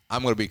working.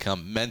 I'm going to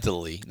become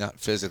mentally, not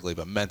physically,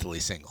 but mentally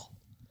single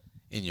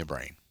in your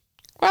brain.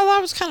 Well, I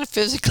was kind of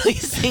physically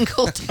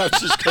single. I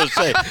was just going to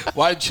say,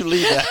 why did you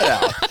leave that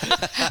out?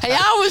 Hey,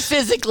 I was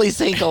physically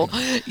single.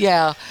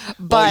 Yeah,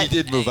 but Well, you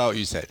did move out,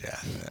 you said, yeah.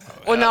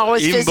 well, no, I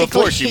was Even physically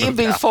before she moved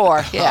out.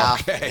 before. Yeah,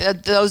 Okay.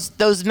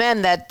 Those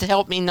men that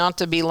helped me not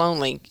to be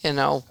lonely. You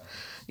know,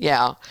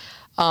 yeah.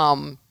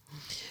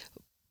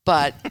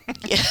 But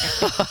yeah.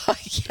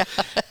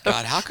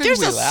 God, how can There's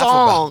we a laugh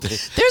song. about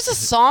this? There's a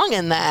song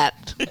in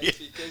that.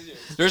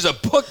 There's a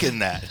book in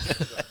that.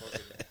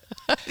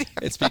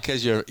 It's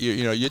because you're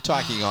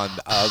talking on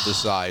the other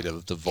side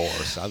of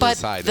divorce, other But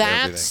side of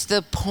that's everything.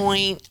 the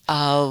point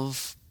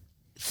of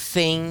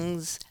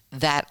things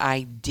that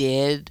I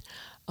did,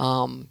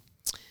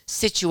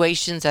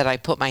 situations that I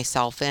put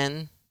myself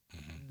in,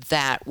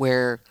 that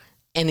where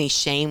any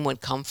shame would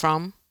come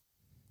from,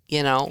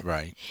 you know?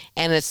 Right.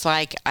 And it's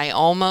like I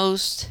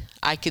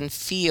can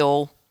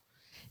feel,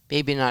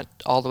 maybe not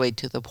all the way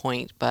to the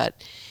point,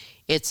 but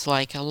it's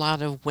like a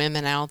lot of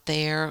women out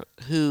there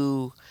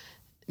who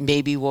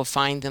maybe will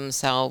find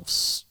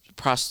themselves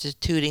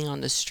prostituting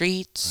on the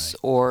streets, Right.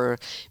 or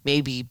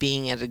maybe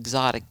being an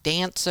exotic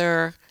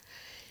dancer,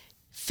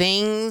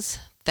 things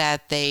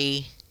that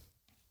they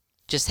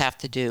just have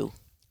to do.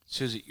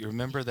 Susie, you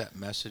remember that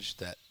message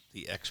that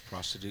the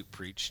ex-prostitute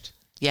preached?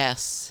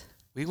 Yes.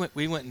 We went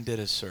and did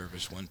a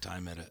service one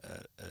time at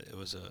it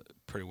was a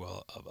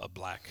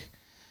black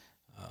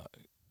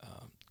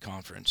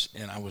conference,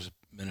 and I was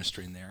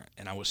ministering there,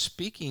 and I was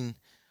speaking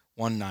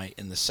one night,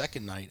 and the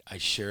second night I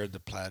shared the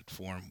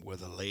platform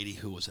with a lady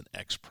who was an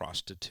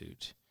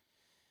ex-prostitute,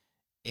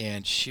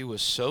 and she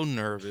was so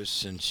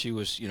nervous, and she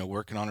was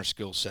working on her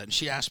skill set, and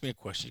she asked me a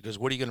question. She goes,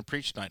 "What are you going to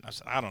preach tonight?" And I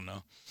said, "I don't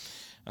know."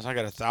 I said, "I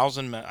got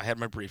 1,000. I had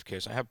my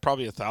briefcase. I have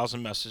probably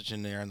 1,000 messages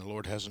in there, and the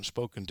Lord hasn't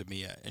spoken to me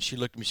yet." And she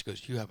looked at me. She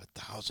goes, "You have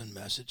 1,000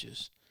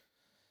 messages?"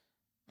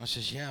 I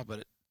says, "Yeah,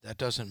 but that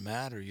doesn't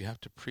matter. You have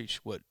to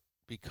preach what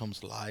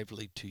becomes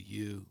lively to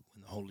you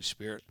in the Holy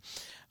Spirit."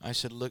 I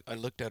said, "Look." I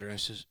looked at her and I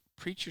says,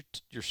 "Preach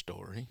your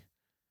story."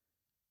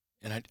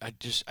 And I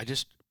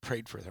just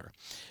prayed for her.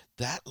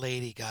 That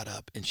lady got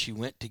up and she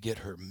went to get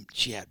her.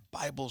 She had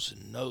Bibles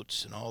and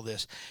notes and all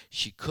this.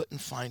 She couldn't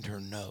find her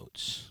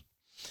notes.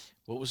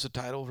 What was the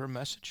title of her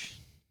message?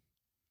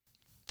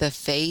 The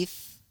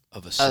faith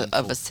Of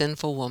a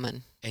sinful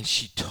woman. And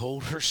she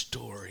told her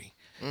story,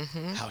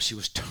 how she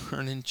was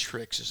turning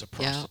tricks as a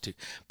prostitute,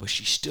 but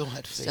she still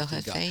had faith Still had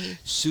in God. faith.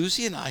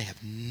 Susie and I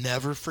have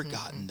never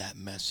forgotten that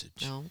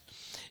message. No.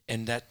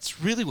 And that's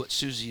really what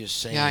Susie is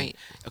saying. Right.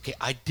 Okay,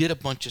 I did a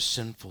bunch of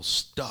sinful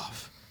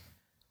stuff,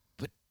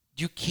 but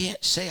you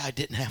can't say I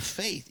didn't have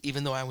faith,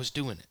 even though I was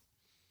doing it.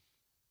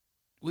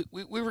 We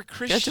were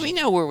Christians. Because we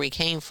know where we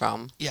came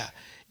from. Yeah.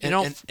 You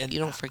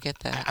don't forget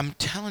that. I'm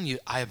telling you,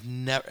 I have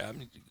never.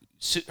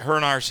 Her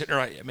and I are sitting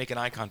there making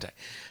eye contact.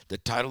 The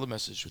title of the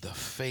message was "The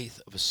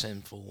Faith of a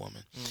Sinful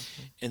Woman,"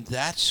 and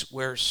that's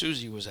where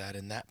Susie was at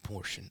in that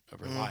portion of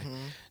her life.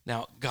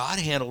 Now, God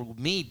handled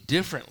me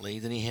differently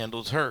than He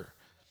handled her.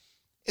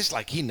 It's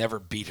like He never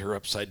beat her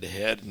upside the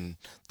head and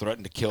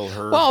threatened to kill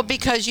her. Well,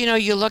 because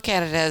you look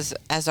at it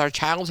as our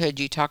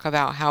childhood. You talk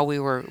about how we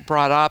were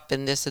brought up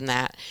and this and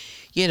that.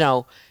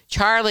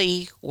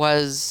 Charlie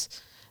was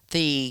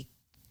the,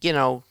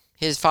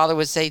 his father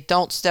would say,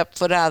 "Don't step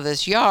foot out of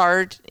this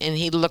yard," and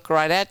he'd look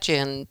right at you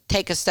and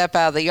take a step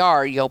out of the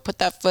yard. Put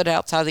that foot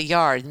outside the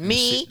yard.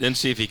 Then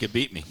see if he could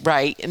beat me.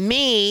 Right.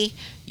 Me,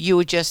 you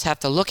would just have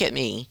to look at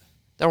me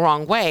the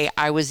wrong way.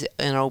 I was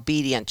an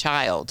obedient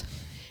child,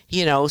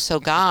 so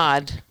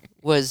God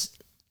was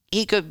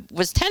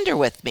tender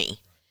with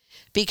me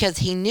because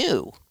He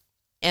knew,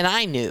 and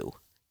I knew,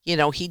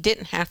 He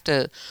didn't have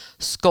to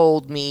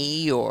scold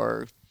me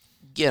or,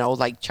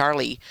 like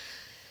Charlie.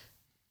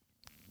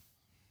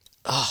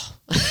 Oh,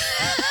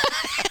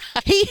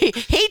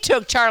 he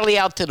took Charlie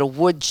out to the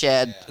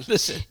woodshed.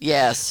 Listen.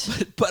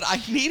 Yes. But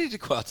I needed to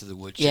go out to the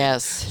woodshed.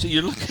 Yes. So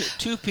you're looking at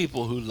two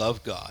people who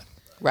love God.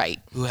 Right.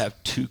 who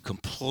have two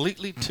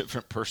completely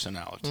different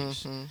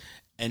personalities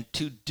and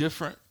two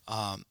different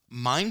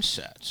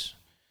mindsets.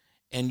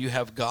 And you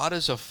have God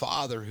as a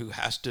father who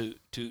has to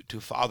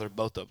father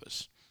both of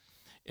us.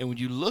 And when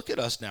you look at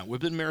us now, we've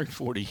been married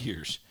 40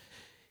 years.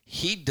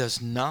 He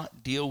does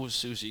not deal with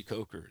Susie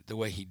Coker the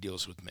way he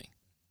deals with me.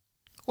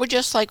 Well,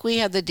 just like we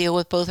had to deal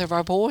with both of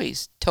our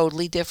boys,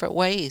 totally different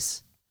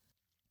ways.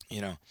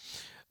 You know,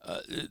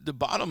 the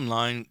bottom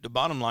line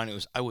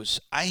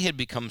was I had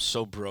become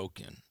so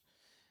broken.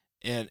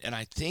 And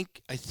I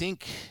think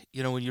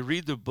you know, when you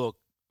read the book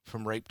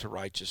From Rape to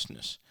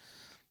Righteousness,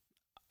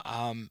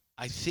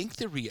 I think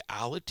the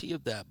reality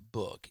of that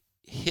book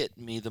hit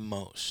me the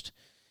most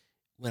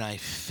when I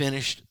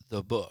finished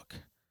the book.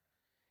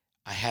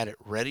 I had it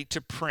ready to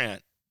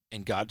print,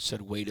 and God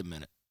said, wait a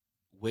minute,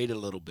 wait a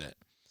little bit.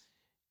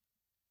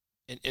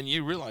 And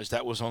you realize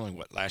that was only,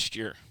 last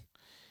year?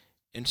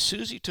 And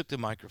Susie took the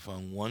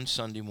microphone one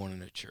Sunday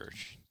morning at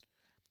church,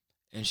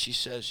 and she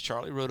says,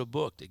 Charlie wrote a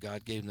book that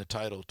God gave him the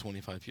title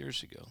 25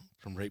 years ago,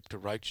 From Rape to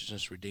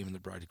Righteousness, Redeeming the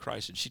Bride of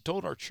Christ. And she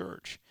told our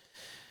church,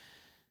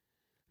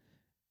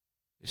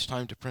 it's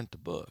time to print the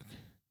book.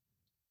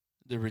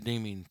 The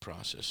redeeming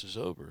process is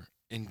over.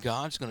 And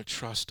God's going to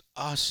trust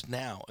us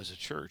now as a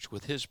church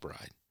with his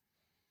bride.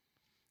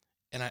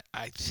 And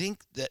I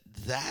think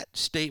that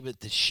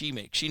statement that she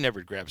makes, she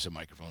never grabs a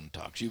microphone and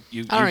talks. I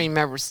don't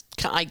remember.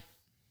 I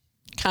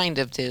kind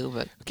of do,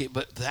 but... Okay,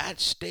 but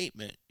that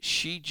statement,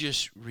 she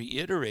just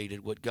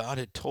reiterated what God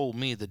had told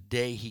me the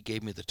day he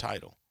gave me the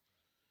title.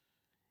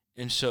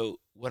 And so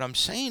what I'm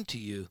saying to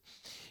you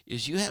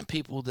is you have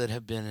people that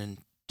have been in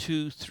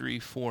 2, 3,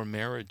 4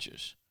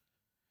 marriages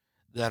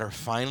that are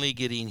finally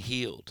getting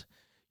healed.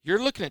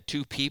 You're looking at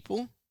two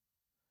people.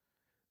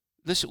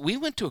 Listen, we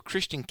went to a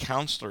Christian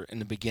counselor in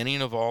the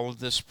beginning of all of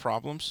this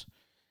problems.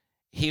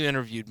 He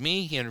interviewed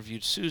me. He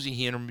interviewed Susie.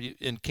 He interviewed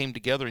and came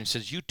together and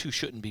says, you two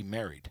shouldn't be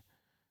married.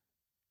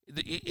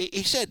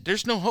 He said,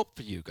 there's no hope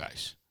for you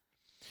guys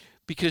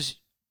because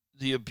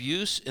the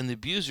abuse and the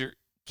abuser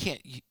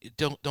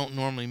don't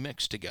normally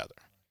mix together.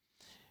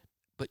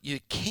 But you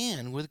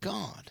can with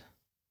God.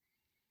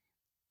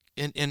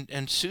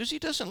 And Susie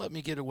doesn't let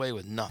me get away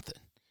with nothing.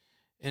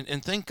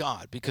 And thank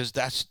God, because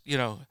that's, you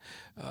know,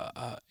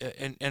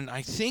 and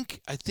I think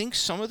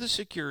some of the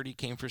security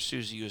came for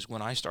Susie is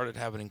when I started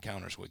having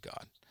encounters with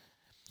God.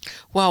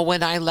 Well,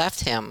 when I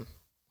left him,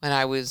 when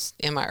I was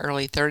in my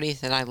early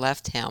 30s and I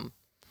left him,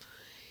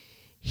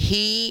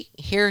 he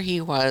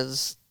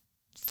was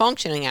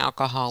functioning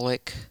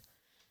alcoholic.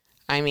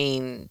 I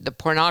mean, the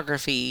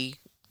pornography,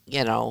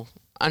 you know,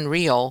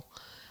 unreal.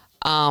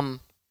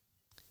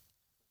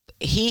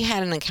 He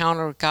had an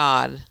encounter with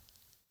God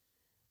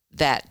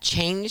that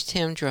changed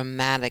him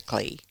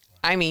dramatically.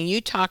 I mean,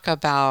 you talk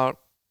about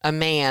a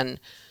man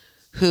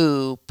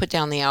who put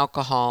down the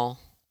alcohol,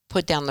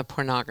 put down the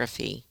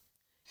pornography,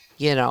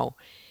 you know,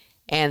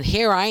 and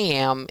here I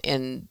am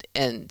and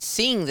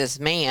seeing this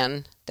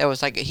man that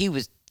was like, he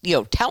was, you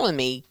know, telling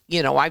me,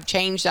 you know, I've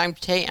changed,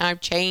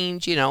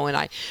 you know, and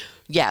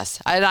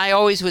I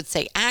always would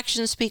say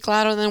actions speak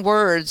louder than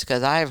words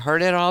because I've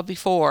heard it all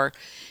before,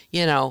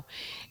 you know,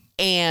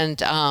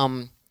 and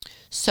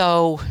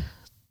so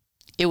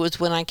it was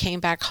when I came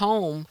back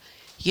home,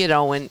 you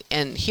know,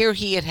 and here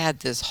he had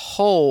this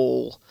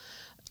whole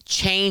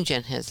change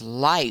in his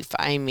life.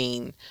 I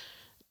mean,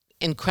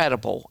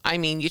 incredible. I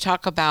mean, you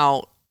talk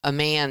about a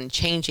man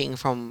changing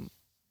from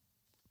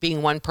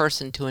being one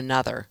person to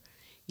another,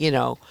 you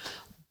know.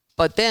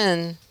 But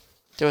then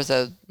there was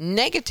a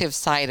negative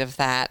side of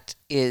that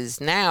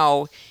is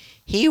now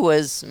he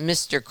was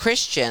Mr.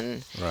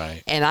 Christian.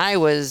 Right. And I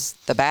was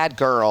the bad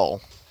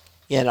girl,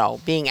 you know,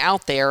 being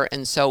out there.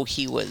 And so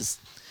he was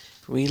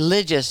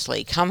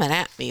religiously coming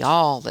at me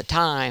all the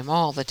time.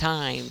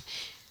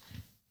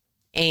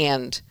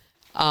 And,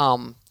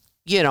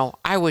 you know,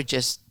 I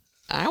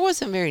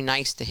wasn't very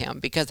nice to him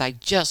because I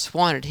just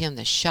wanted him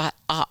to shut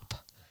up,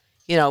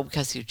 you know,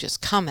 because he was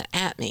just coming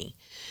at me.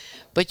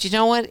 But you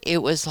know what?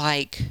 It was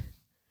like,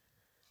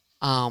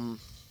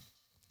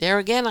 there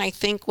again, I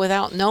think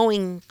without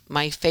knowing,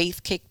 my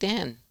faith kicked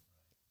in,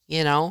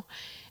 you know,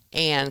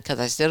 and because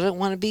I still didn't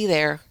want to be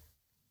there.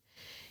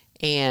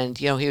 And,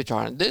 you know, he was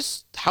trying,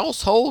 this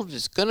household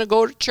is going to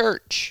go to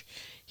church,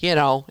 you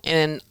know,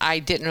 and I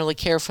didn't really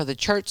care for the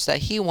church that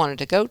he wanted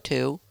to go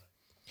to.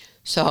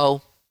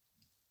 So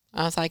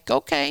I was like,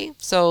 okay.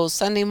 So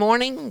Sunday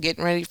morning,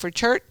 getting ready for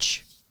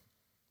church.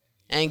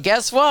 And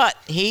guess what?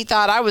 He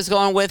thought I was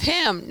going with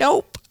him.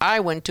 Nope. I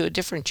went to a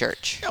different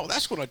church. Yeah, well,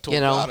 that's what I told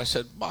God. I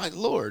said, my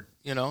Lord,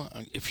 you know,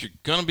 if you're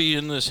going to be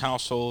in this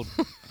household,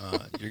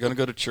 you're going to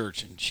go to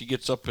church. And she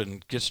gets up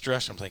and gets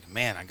dressed. I'm thinking,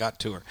 man, I got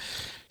to her.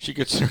 She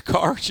gets in her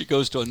car. She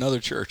goes to another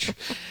church.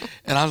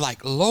 And I'm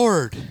like,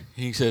 Lord.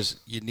 He says,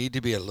 you need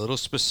to be a little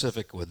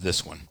specific with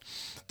this one.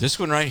 This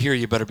one right here,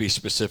 you better be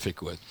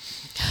specific with.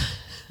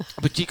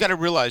 But you got to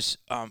realize,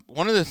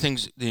 one of the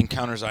things, the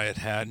encounters I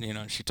had, you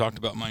know, she talked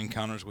about my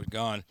encounters with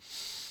God.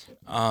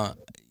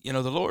 You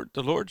know, the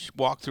Lord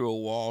walked through a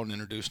wall and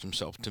introduced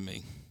himself to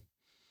me.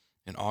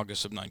 in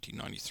August of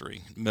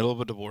 1993. Middle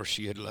of a divorce,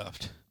 she had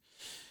left.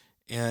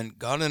 And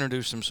God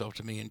introduced himself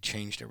to me and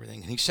changed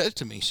everything. And he said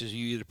to me, he says,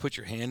 you either put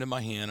your hand in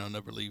my hand, I'll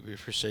never leave you or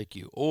forsake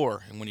you.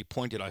 Or, and when he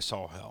pointed, I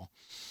saw hell.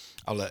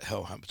 I'll let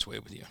hell have its way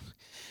with you.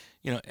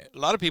 You know, a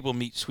lot of people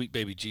meet sweet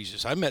baby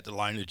Jesus. I met the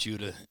Lion of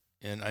Judah,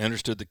 and I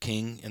understood the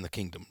king and the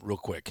kingdom real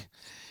quick.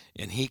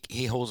 And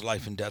he holds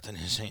life and death in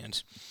his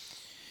hands.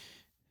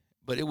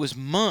 But it was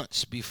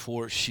months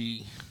before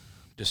she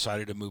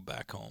decided to move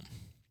back home.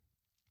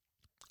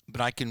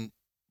 But I can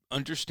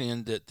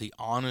understand that the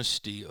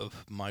honesty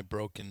of my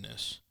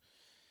brokenness,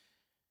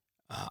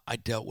 I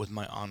dealt with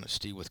my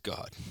honesty with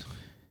God.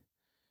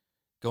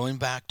 Going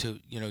back to,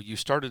 you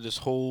started this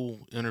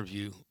whole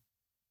interview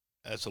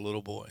as a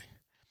little boy.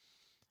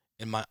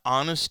 And my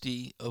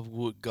honesty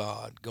with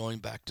God, going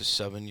back to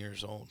 7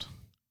 years old,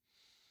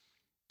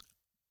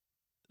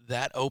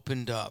 that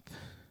opened up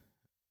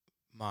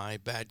my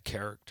bad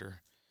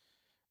character,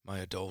 my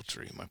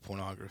adultery, my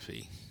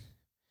pornography.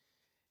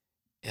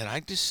 And I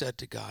just said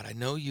to God, I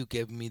know you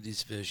gave me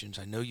these visions.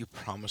 I know you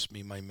promised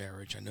me my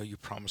marriage. I know you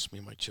promised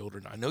me my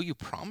children. I know you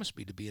promised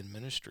me to be in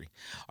ministry.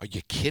 Are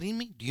you kidding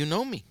me? Do you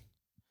know me?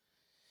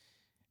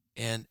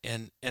 And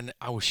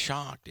I was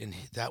shocked, and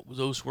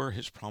those were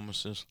his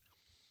promises.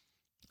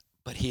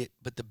 But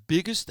the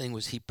biggest thing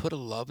was he put a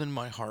love in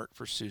my heart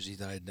for Susie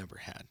that I had never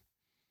had.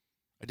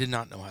 I did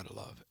not know how to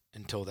love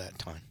until that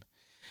time.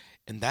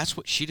 And that's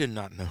what she did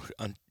not know.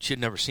 She had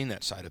never seen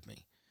that side of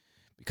me.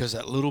 Because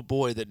that little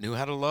boy that knew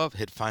how to love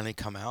had finally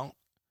come out.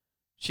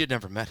 She had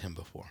never met him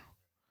before.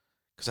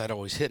 Because I'd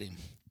always hit him.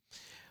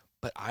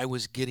 But I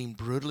was getting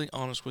brutally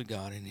honest with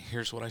God. And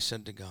here's what I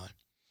said to God.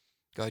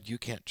 God, you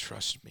can't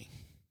trust me.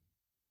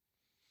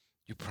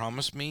 You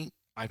promised me.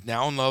 I've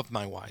now loved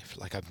my wife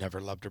like I've never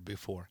loved her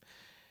before.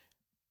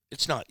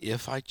 It's not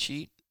if I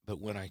cheat, but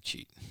when I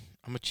cheat.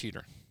 I'm a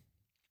cheater.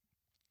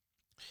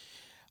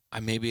 I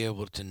may be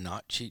able to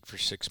not cheat for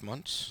 6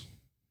 months,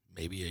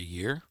 maybe a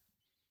year,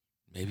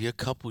 maybe a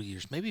couple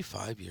years, maybe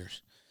 5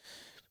 years.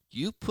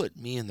 You put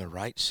me in the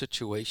right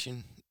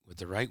situation with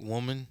the right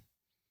woman,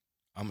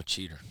 I'm a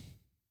cheater.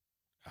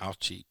 I'll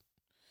cheat.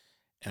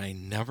 And I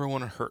never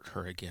want to hurt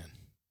her again.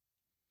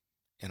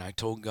 And I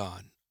told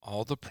God,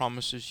 all the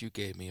promises you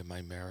gave me in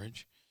my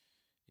marriage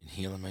and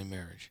healing my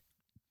marriage,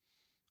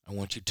 I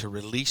want you to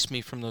release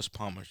me from those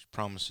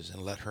promises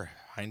and let her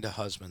find a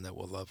husband that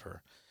will love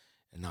her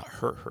and not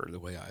hurt her the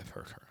way I've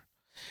hurt her.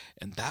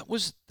 And that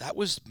was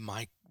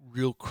my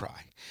real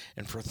cry.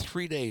 And for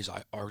 3 days,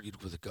 I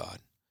argued with God.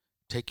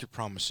 Take your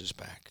promises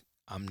back.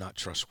 I'm not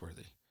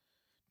trustworthy.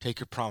 Take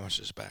your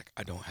promises back.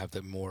 I don't have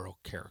the moral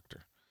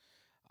character.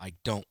 I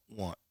don't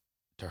want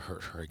to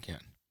hurt her again.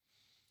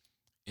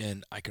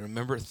 And I can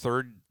remember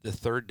the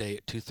third day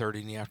at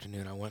 2:30 in the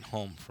afternoon, I went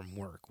home from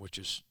work, which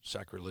is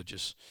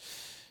sacrilegious.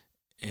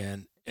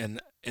 And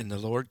the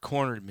Lord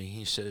cornered me.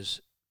 He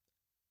says,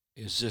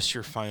 is this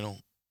your final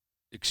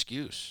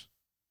excuse?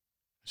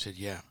 I said,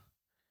 yeah.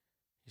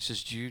 He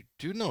says, do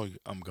you know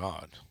I'm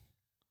God?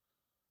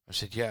 I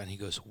said, yeah. And he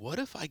goes, what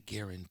if I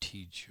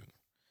guaranteed you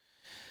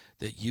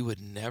that you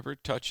would never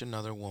touch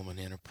another woman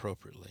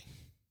inappropriately?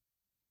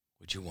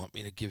 Would you want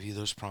me to give you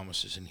those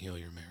promises and heal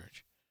your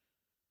marriage?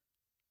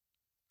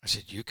 I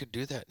said, you could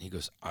do that. And he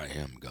goes, I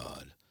am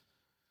God.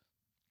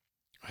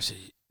 I said,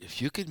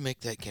 if you could make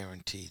that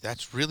guarantee,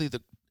 that's really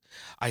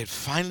I had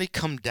finally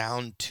come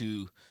down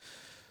to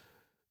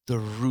the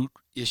root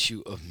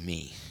issue of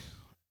me,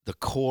 the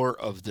core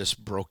of this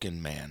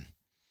broken man.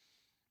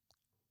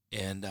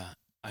 And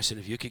I said,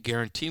 if you could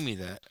guarantee me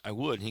that, I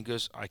would. And he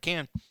goes, I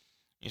can.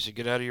 He said,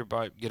 get out of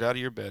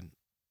your bed,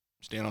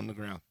 stand on the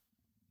ground.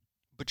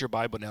 Put your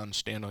Bible down and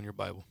stand on your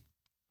Bible.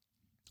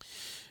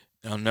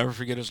 And I'll never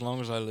forget as long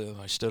as I live.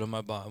 I stood on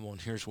my Bible, and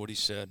here's what he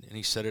said. And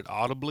he said it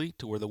audibly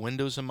to where the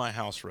windows in my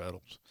house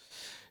rattled.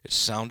 It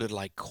sounded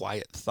like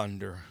quiet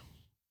thunder.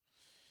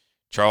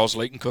 Charles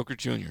Layton Coker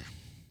Jr.,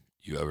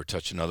 you ever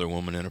touch another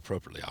woman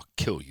inappropriately, I'll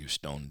kill you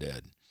stone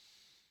dead.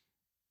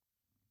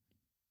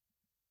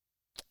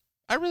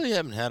 I really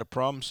haven't had a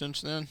problem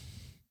since then,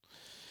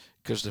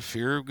 because the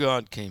fear of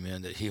God came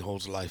in, that he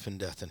holds life and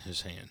death in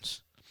his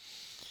hands.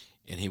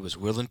 And he was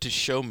willing to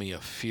show me a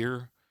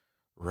fear,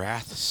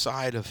 wrath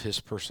side of his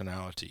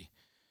personality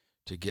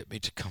to get me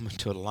to come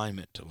into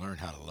alignment to learn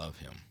how to love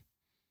him.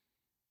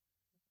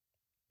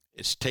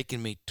 It's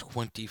taken me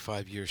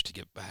 25 years to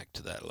get back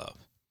to that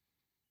love.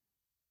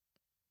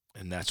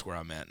 And that's where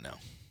I'm at now.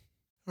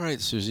 All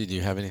right, Susie, do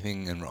you have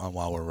anything, and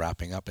while we're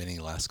wrapping up, any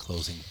last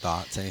closing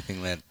thoughts,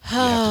 anything that you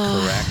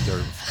have to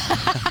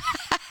correct? Or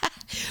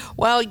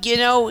Well,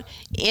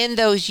 in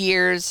those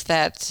years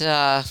that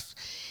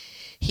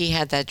he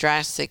had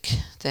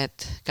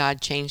that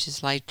God changed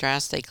his life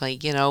drastically,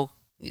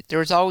 there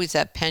was always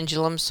that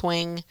pendulum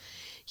swing,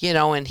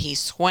 and he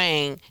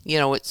swung,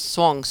 it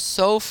swung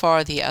so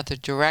far the other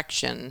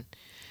direction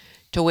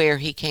to where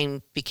he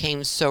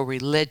became so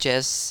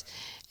religious.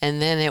 And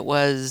then it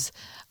was,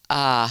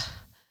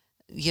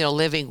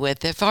 living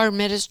with, if our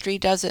ministry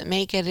doesn't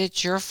make it,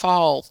 it's your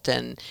fault.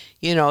 And,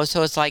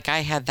 so it's like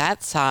I had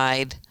that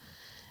side.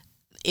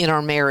 in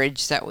our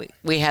marriage that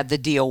we had to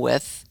deal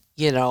with,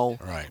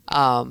 Right.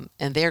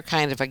 And there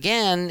kind of,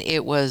 again,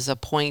 it was a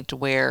point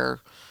where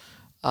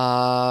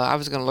I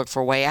was going to look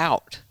for a way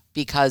out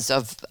because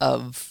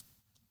of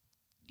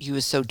he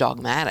was so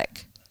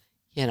dogmatic,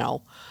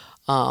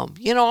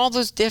 all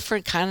those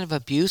different kind of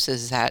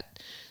abuses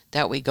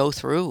that we go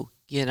through.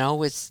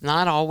 It's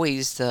not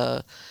always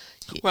the.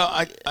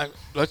 Well,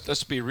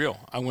 let's be real.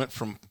 I went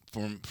from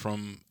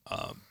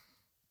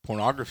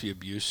pornography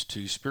abuse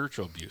to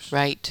spiritual abuse.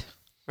 Right.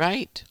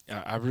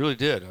 I really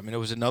did. I mean, it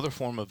was another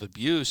form of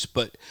abuse,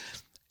 but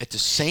at the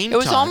same time, it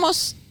was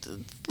almost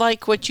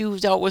like what you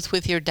dealt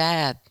with your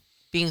dad,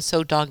 being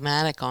so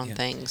dogmatic on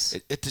things.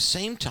 At the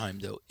same time,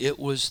 though, it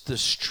was the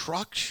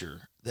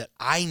structure that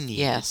I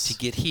needed to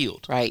get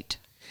healed. Right.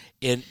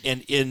 And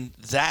in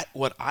that,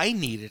 what I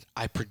needed,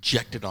 I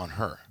projected on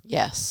her.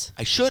 Yes.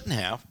 I shouldn't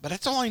have, but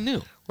that's all I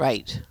knew.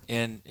 Right.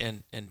 And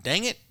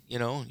dang it,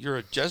 you're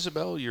a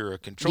Jezebel, you're a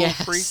control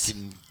freak,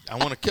 and I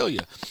want to kill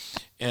you.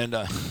 And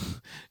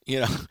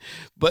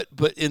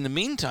but in the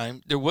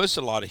meantime, there was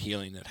a lot of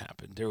healing that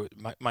happened. There,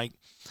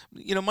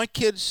 my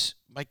kids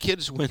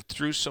went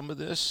through some of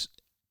this,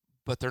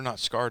 but they're not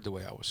scarred the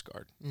way I was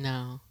scarred.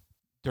 No,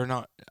 they're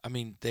not. I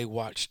mean, they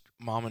watched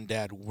mom and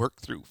dad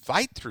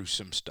fight through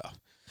some stuff.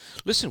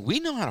 Listen,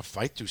 we know how to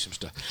fight through some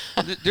stuff.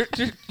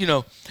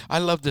 I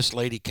love this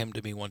lady came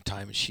to me one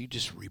time and she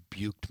just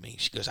rebuked me.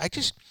 She goes, I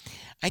just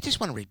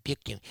want to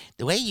rebuke you.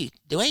 The way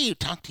you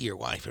talk to your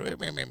wife.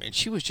 And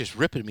she was just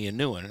ripping me a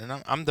new one. And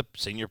I'm the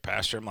senior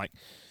pastor. I'm like,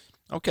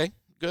 okay,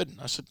 good.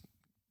 I said,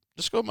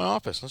 let's go to my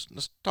office.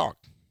 Let's talk.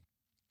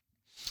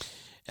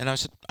 And I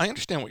said, I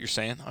understand what you're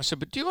saying. I said,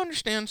 but do you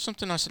understand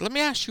something? I said, let me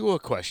ask you a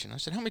question. I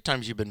said, how many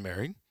times have you been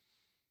married?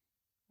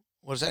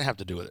 What does that have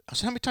to do with it? I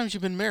said, how many times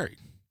have you been married?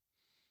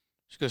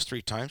 She goes,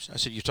 3 times. I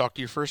said, you talked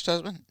to your first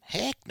husband?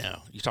 Heck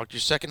no. You talked to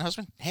your second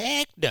husband?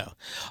 Heck no.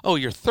 Oh,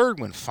 your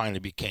third one finally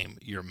became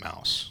your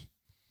mouse.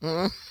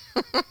 I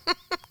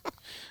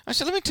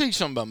said, let me tell you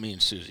something about me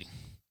and Susie.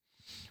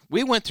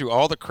 We went through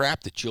all the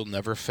crap that you'll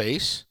never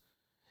face,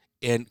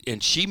 and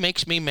she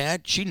makes me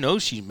mad. She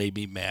knows she made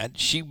me mad.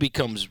 She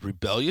becomes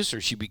rebellious,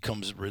 or she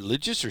becomes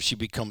religious, or she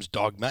becomes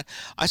dogmatic.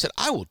 I said,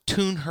 I will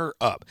tune her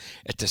up.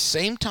 At the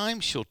same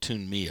time, she'll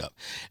tune me up.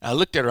 And I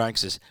looked at her and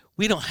says,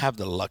 we don't have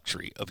the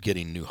luxury of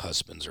getting new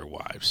husbands or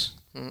wives.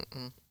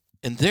 Mm-mm.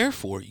 And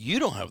therefore, you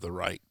don't have the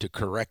right to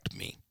correct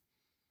me.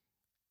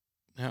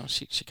 Now,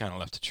 she kind of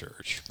left the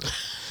church.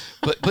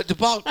 But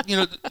about,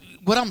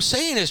 what I'm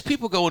saying is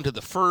people go into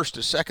the first,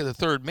 the second, the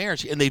third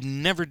marriage, and they've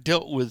never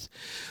dealt with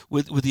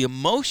the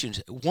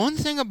emotions. One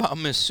thing about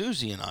Miss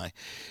Susie and I,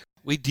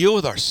 we deal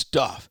with our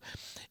stuff.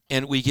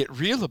 And we get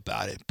real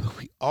about it,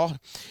 but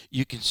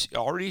you can see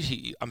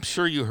already, I'm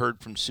sure you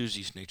heard from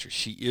Susie's nature.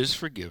 She is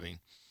forgiving.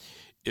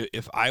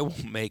 If I will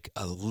make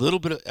a little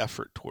bit of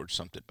effort towards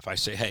something, if I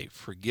say, hey,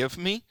 forgive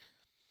me,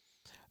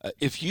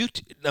 if you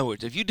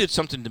did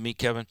something to me,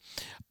 Kevin,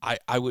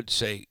 I would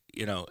say,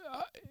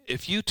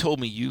 if you told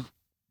me you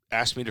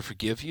asked me to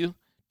forgive you,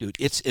 dude,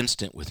 it's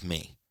instant with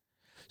me.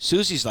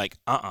 Susie's like,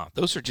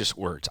 those are just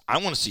words. I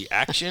want to see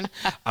action.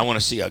 I want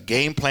to see a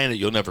game plan that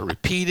you'll never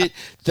repeat it.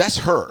 That's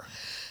her.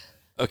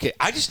 Okay,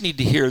 I just need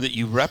to hear that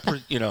you I'm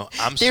there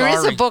sorry. There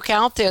is a book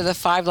out there, The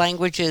 5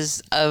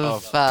 Languages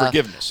of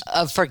Forgiveness.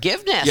 Of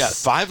forgiveness. Yeah,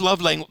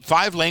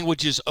 5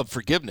 languages of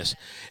forgiveness.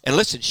 And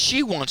listen,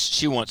 she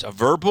wants a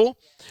verbal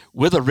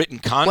with a written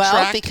contract.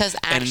 Well, because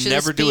actions and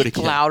never do it speak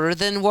again. louder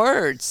than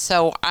words.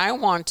 So I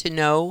want to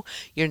know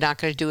you're not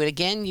going to do it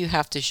again. You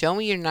have to show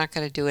me you're not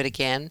going to do it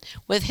again.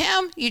 With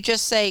him, you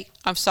just say,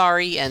 I'm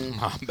sorry, and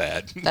my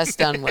bad. That's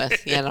done with,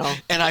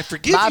 And I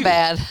forgive my you.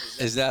 bad.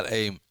 Is that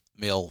a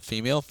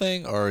male-female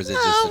thing, or is it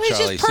just a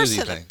Charlie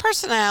Susie thing?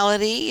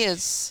 Personality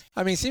is.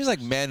 I mean, it seems like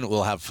men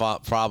will have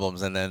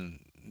problems, and then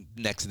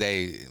next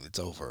day it's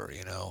over,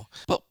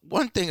 But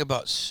one thing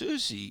about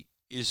Susie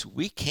is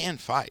we can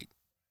fight.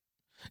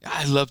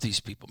 I love these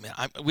people, man.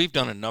 We've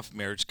done enough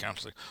marriage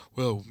counseling.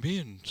 Well, me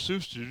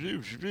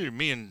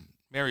and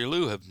Mary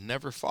Lou have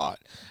never fought.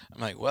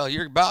 I'm like, well,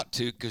 you're about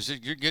to, because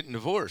you're getting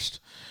divorced,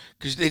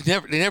 because they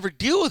never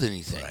deal with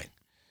anything. Right.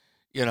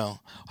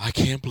 I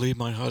can't believe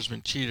my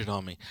husband cheated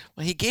on me.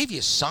 Well, he gave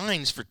you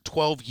signs for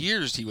 12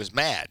 years he was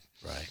mad.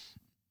 Right.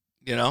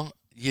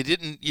 You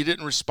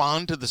didn't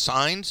respond to the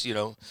signs,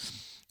 you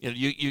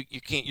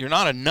can't, you're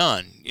not a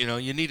nun,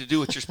 you need to do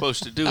what you're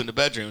supposed to do in the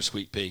bedroom,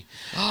 sweet pea.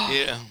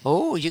 Yeah.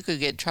 Oh, you could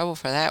get in trouble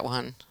for that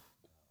one.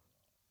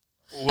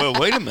 Well,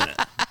 wait a minute.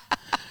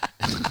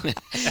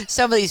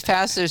 Some of these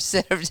pastors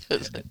said,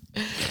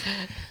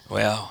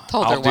 well,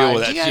 told I'll their deal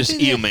with wives, that. Just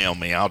email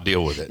me. I'll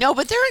deal with it. No,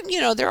 but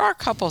there are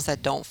couples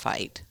that don't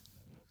fight.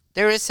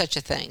 There is such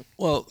a thing.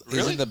 Well, Really?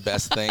 Isn't the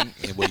best thing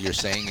in what you're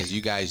saying is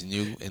you guys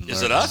knew and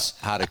Is learned it us?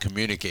 how to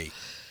communicate.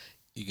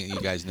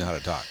 You guys knew how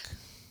to talk.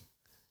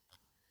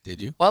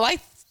 Did you? Well, I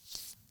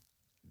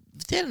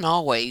didn't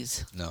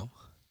always.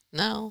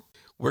 No.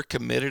 We're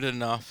committed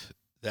enough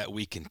that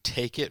we can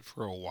take it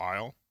for a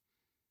while,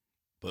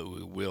 but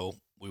we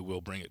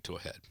will bring it to a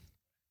head.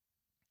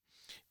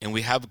 and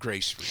we have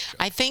grace for each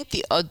other. I think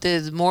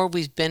the more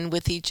we've been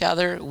with each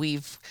other,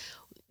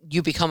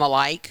 you become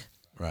alike,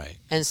 Right.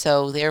 and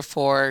so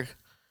therefore,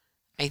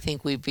 I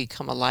think we've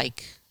become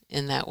alike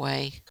in that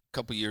way. A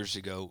couple years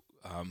ago,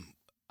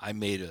 I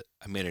made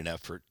an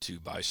effort to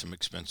buy some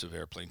expensive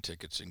airplane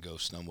tickets and go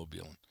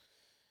snowmobiling.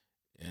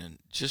 And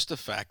just the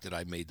fact that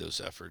I made those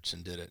efforts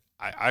and did it,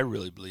 I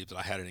really believe that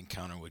I had an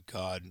encounter with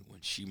God when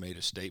she made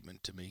a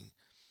statement to me.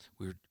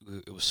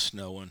 It was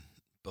snowing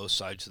both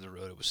sides of the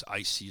road. It was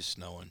icy as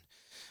snowing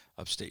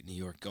upstate New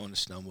York, going to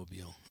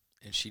snowmobile.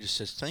 And she just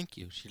says, thank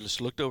you. She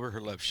just looked over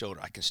her left shoulder.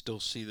 I can still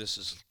see this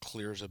as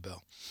clear as a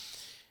bell.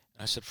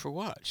 And I said, for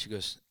what? She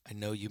goes, I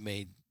know you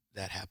made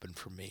that happen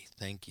for me.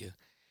 Thank you.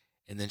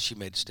 And then she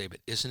made a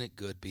statement, isn't it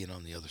good being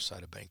on the other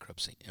side of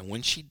bankruptcy? And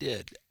when she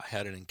did, I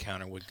had an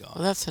encounter with God.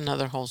 Well, that's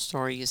another whole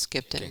story you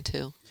skipped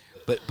into.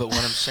 But what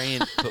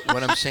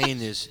I'm saying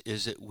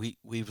is that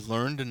we've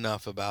learned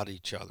enough about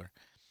each other,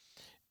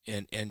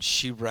 and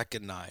she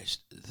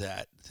recognized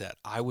that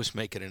I was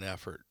making an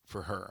effort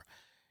for her,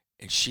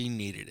 and she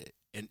needed it.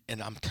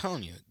 And I'm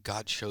telling you,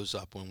 God shows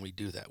up when we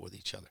do that with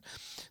each other.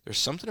 There's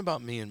something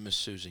about me and Miss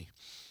Susie,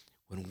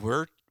 when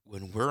we're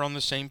on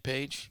the same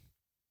page,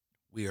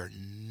 we are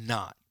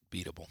not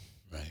beatable.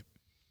 Right.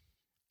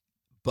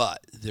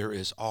 But there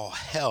is all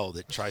hell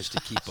that tries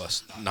to keep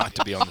us not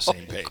to be on the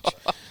same page.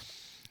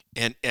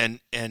 And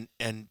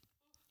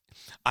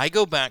I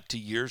go back to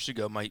years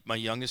ago, my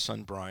youngest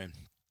son, Brian,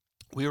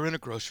 we were in a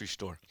grocery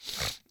store,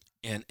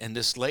 and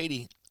this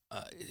lady,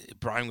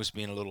 Brian was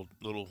being a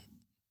little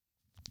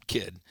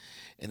kid,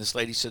 and this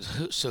lady said,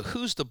 so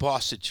who's the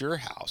boss at your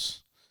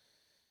house?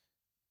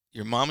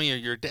 Your mommy or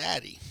your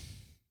daddy?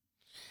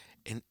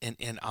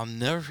 And I'll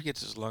never forget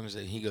this as long as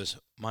he goes,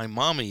 my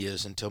mommy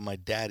is until my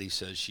daddy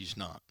says she's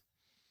not.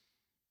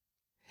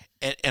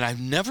 And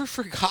I've never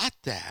forgot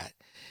that.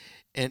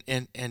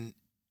 And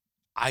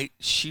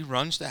she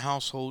runs the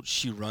household,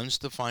 she runs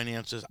the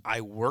finances. I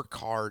work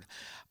hard.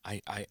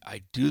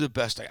 I do the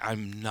best.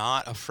 I'm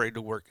not afraid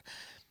to work.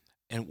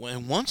 And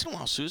once in a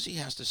while, Susie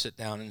has to sit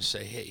down and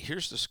say, hey,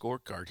 here's the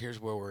scorecard.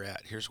 Here's where we're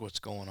at. Here's what's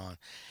going on.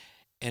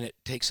 And it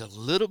takes a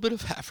little bit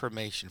of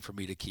affirmation for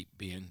me to keep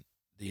being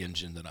the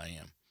engine that I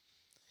am.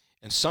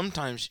 And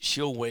sometimes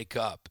she'll wake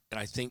up, and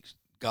I think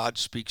God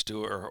speaks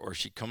to her, or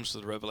she comes to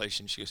the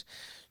revelation. She goes,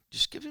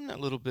 just give him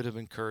that little bit of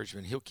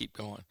encouragement. He'll keep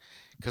going,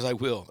 because I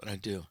will, and I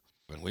do.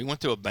 When we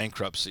went through a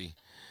bankruptcy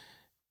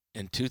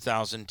in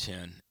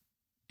 2010,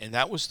 and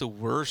that was the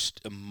worst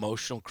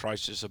emotional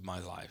crisis of my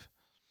life.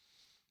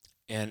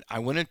 And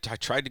I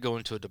tried to go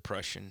into a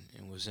depression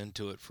and was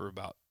into it for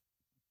about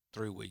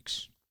 3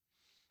 weeks.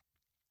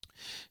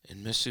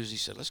 And Miss Susie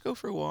said, let's go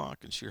for a walk.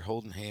 And she's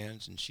holding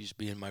hands, and she's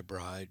being my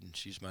bride, and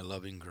she's my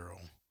loving girl.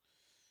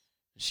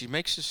 And she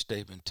makes a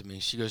statement to me.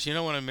 She goes, you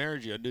know, when I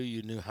married you, I knew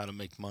you knew how to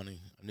make money.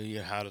 I knew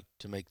you how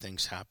to make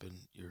things happen.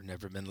 You've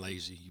never been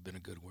lazy. You've been a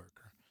good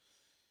worker.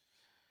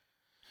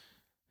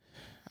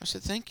 I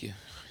said, thank you.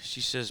 She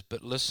says,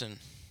 but listen,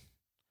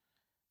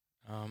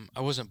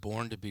 I wasn't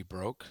born to be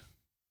broke.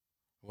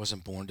 I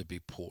wasn't born to be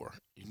poor.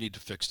 You need to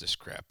fix this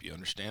crap. You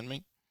understand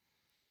me?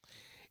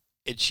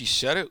 And she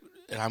said it,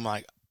 and I'm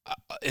like,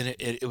 and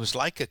it was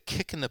like a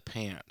kick in the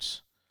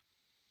pants.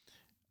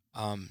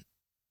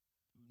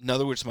 In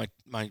other words, my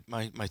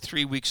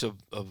 3 weeks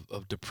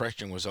of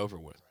depression was over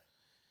with.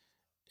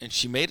 And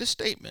she made a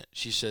statement.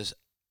 She says,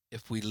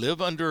 if we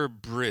live under a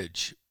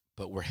bridge,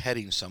 but we're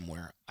heading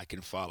somewhere, I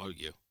can follow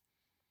you.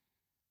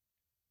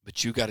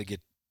 But you got to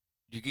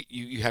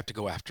you have to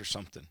go after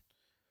something.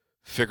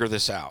 Figure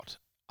this out.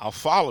 I'll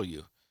follow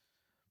you,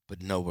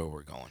 but know where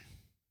we're going.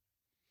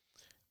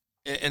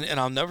 And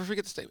I'll never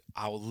forget the statement.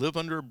 I'll live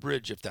under a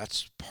bridge if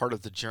that's part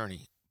of the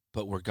journey,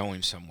 but we're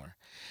going somewhere.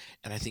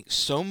 And I think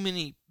so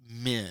many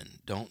men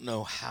don't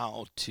know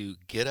how to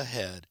get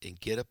ahead and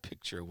get a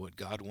picture of what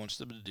God wants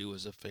them to do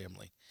as a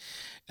family.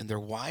 And their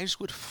wives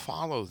would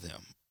follow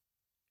them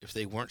if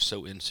they weren't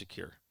so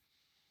insecure.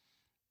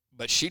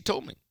 But she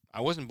told me,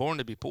 I wasn't born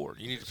to be poor.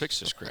 You need to fix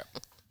this crap.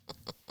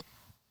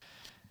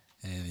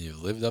 And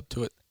you've lived up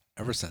to it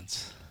ever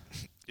since.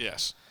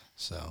 Yes.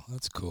 So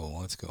that's cool.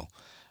 That's cool.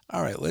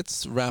 All right,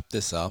 let's wrap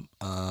this up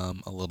a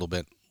little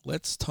bit.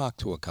 Let's talk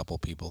to a couple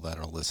people that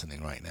are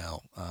listening right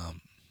now.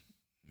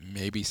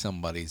 Maybe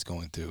somebody's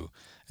going through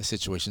a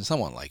situation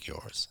somewhat like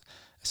yours,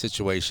 a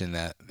situation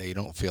that they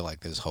don't feel like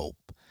there's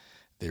hope.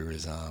 There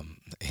is,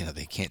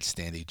 they can't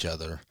stand each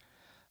other.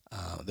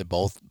 They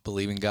both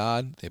believe in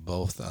God. They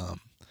both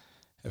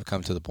have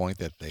come to the point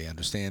that they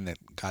understand that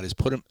God has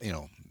put them,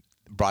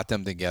 brought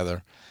them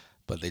together,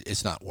 but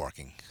it's not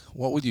working.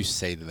 What would you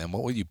say to them?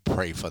 What would you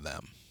pray for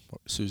them,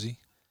 Susie?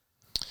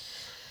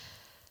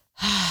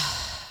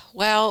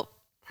 Well,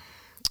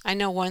 I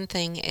know one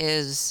thing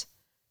is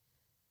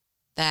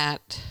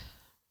that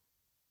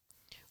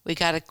we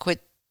got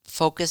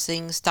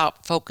to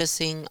stop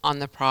focusing on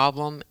the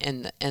problem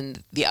and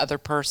the other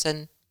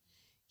person.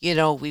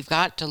 We've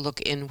got to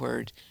look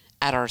inward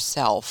at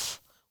ourselves.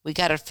 We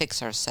got to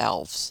fix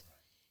ourselves,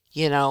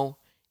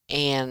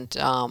 and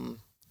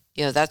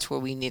that's where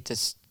we need to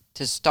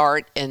to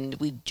start, and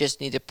we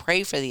just need to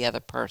pray for the other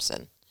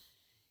person.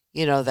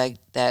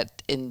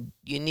 And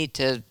you need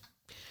to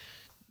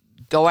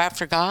go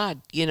after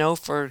God,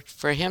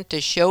 for him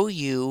to show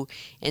you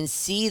and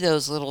see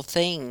those little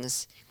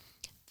things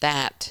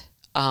that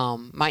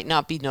might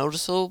not be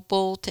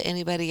noticeable to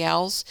anybody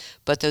else,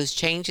 but those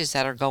changes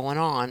that are going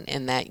on,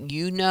 and that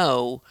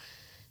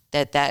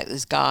that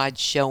is God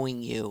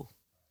showing you,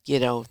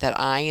 that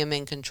I am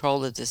in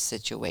control of this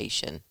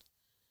situation,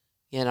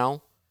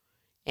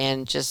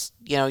 and just,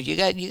 you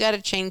got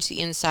to change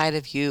the inside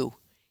of you,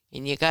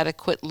 and you got to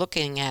quit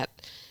looking at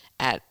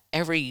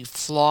every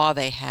flaw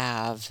they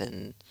have,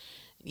 and,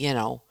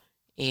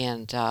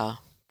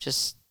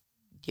 just,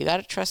 you got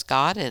to trust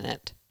God in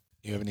it.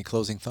 You have any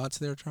closing thoughts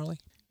there, Charlie?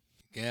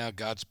 Yeah,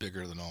 God's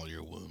bigger than all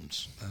your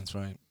wounds. That's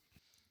right.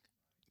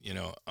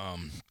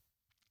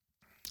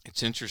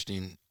 It's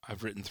interesting.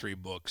 I've written 3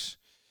 books.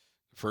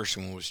 The first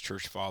one was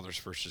Church Fathers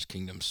versus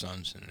Kingdom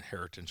Sons, an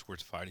inheritance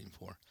worth fighting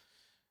for.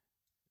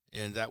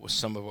 And that was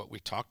some of what we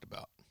talked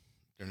about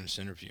during this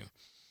interview,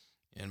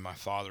 and my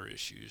father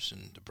issues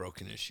and the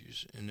broken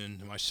issues. And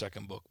then my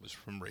second book was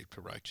From Rape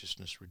to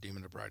Righteousness,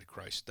 Redeeming the Bride of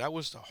Christ. That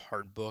was the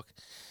hard book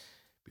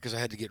because I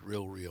had to get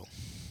real.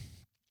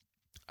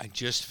 I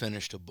just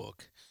finished a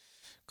book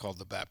called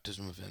The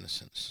Baptism of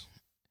Innocence.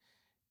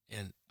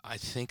 And I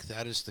think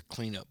that is the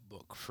cleanup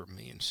book for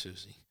me and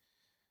Susie.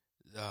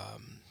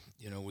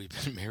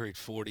 We've been married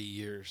 40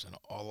 years, and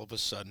all of a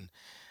sudden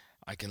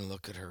I can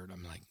look at her and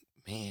I'm like,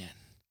 man,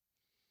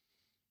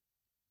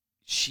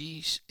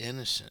 she's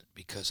innocent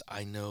because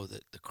I know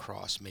that the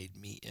cross made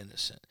me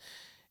innocent.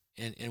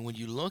 And when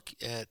you look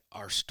at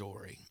our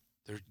story,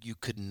 you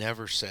could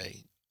never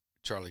say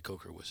Charlie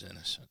Coker was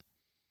innocent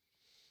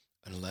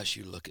unless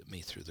you look at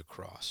me through the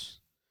cross.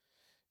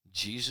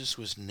 Jesus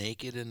was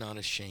naked and not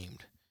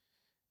ashamed.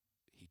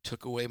 He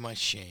took away my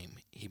shame.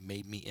 He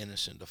made me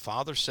innocent. The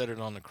Father said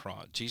it on the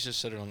cross. Jesus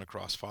said it on the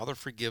cross. Father,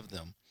 forgive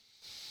them.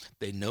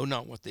 They know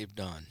not what they've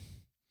done,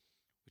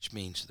 which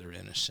means they're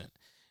innocent.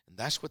 And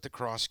that's what the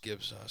cross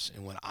gives us.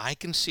 And when I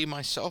can see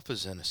myself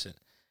as innocent,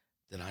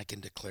 then I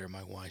can declare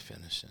my wife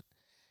innocent.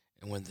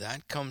 And when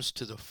that comes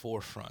to the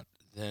forefront,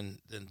 then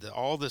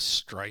all this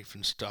strife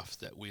and stuff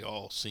that we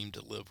all seem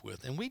to live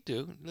with, and we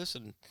do.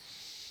 Listen,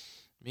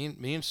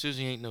 me and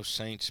Susie ain't no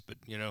saints, but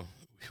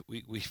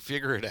we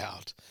figure it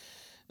out.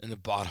 And the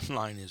bottom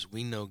line is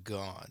we know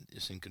God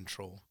is in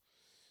control.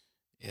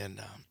 And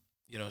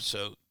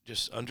so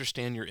just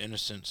understand your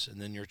innocence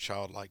and then your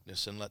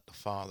childlikeness, and let the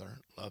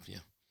Father love you.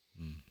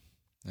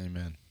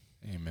 Amen.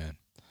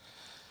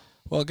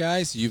 Well,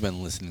 guys, you've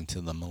been listening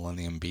to the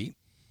Millennium Beat.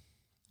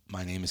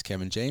 My name is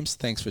Kevin James.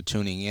 Thanks for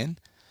tuning in.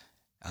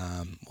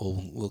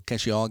 We'll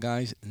catch you all,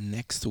 guys,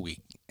 next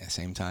week at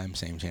same time,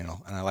 same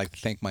channel. And I'd like to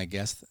thank my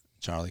guests,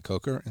 Charlie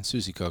Coker and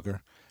Susie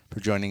Coker, for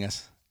joining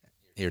us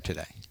here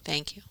today.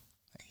 Thank you.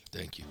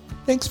 Thank you.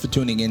 Thanks for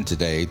tuning in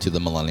today to the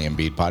Millennium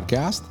Beat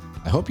podcast.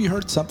 I hope you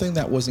heard something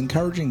that was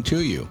encouraging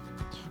to you.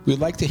 We'd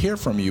like to hear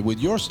from you with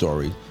your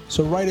story,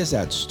 so write us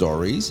at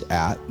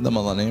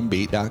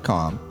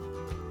stories@themillenniumbeat.com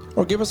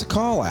or give us a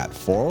call at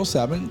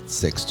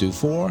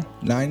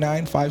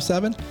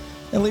 407-624-9957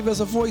 and leave us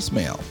a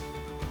voicemail.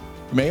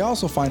 You may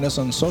also find us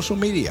on social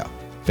media,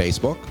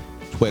 Facebook,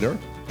 Twitter,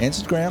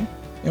 Instagram,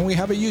 and we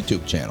have a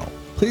YouTube channel.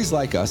 Please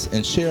like us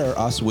and share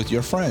us with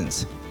your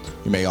friends.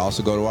 You may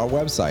also go to our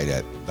website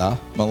at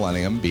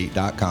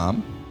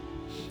themillenniumbeat.com,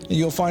 and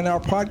you'll find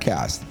our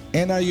podcast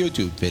and our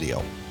YouTube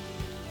video.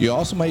 You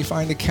also may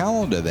find a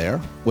calendar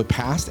there with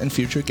past and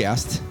future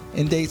guests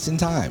and dates and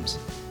times.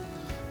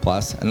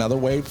 Plus, another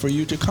way for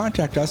you to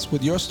contact us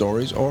with your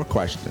stories or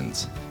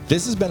questions.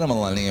 This has been a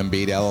Millennium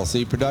Beat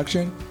LLC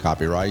production,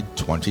 copyright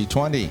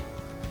 2020.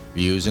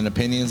 Views and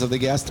opinions of the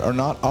guests are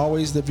not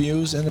always the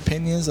views and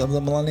opinions of the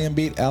Millennium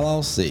Beat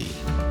LLC.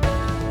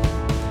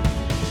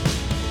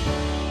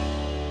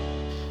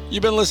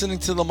 You've been listening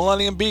to the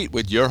Millennium Beat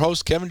with your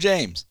host, Kevin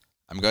James.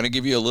 I'm going to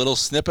give you a little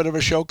snippet of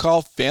a show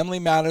called Family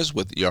Matters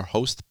with your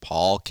host,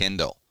 Paul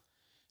Kindle.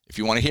 If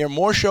you want to hear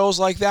more shows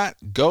like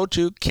that, go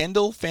to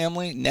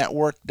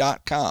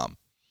KindleFamilyNetwork.com.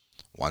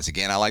 Once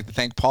again, I'd like to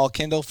thank Paul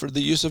Kindle for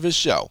the use of his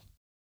show.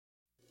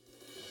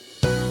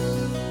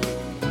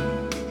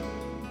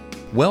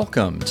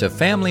 Welcome to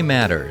Family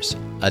Matters,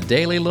 a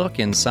daily look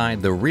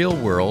inside the real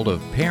world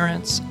of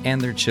parents and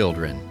their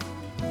children.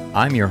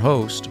 I'm your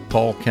host,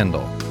 Paul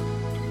Kindle.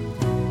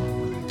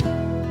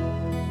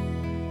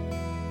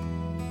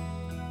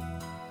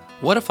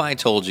 What if I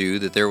told you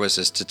that there was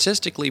a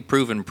statistically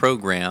proven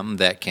program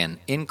that can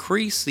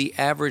increase the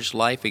average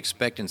life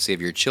expectancy of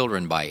your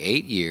children by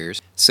 8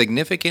 years,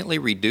 significantly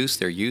reduce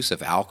their use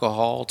of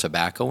alcohol,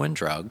 tobacco, and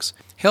drugs,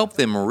 help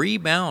them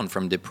rebound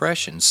from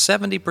depression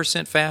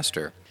 70%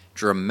 faster,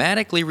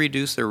 dramatically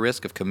reduce their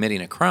risk of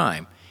committing a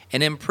crime,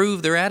 and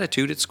improve their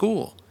attitude at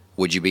school?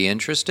 Would you be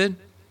interested?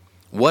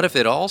 What if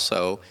it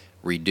also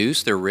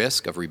reduced their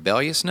risk of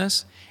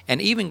rebelliousness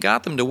and even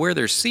got them to wear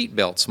their seat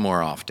belts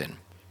more often?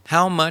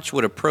 How much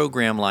would a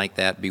program like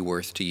that be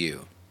worth to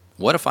you?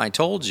 What if I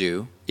told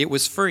you it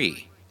was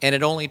free and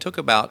it only took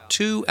about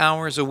 2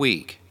 hours a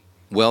week?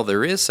 Well,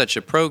 there is such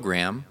a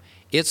program.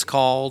 It's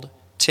called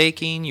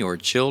Taking Your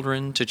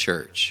Children to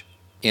Church.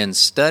 In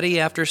study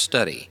after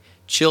study,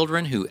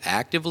 children who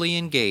actively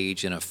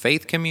engage in a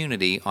faith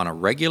community on a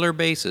regular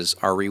basis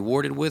are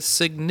rewarded with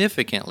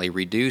significantly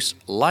reduced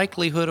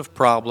likelihood of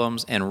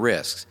problems and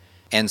risks,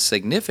 and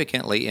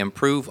significantly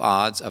improve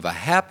odds of a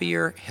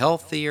happier,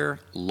 healthier,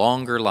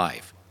 longer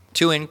life.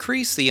 To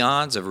increase the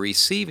odds of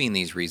receiving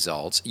these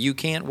results, you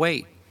can't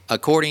wait.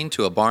 According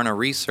to a Barna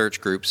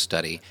Research Group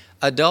study,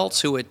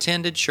 adults who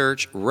attended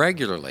church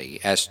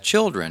regularly as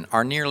children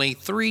are nearly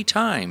 3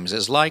 times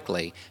as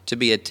likely to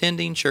be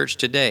attending church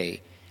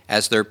today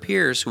as their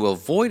peers who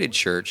avoided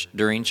church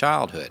during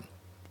childhood.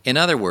 In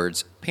other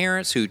words,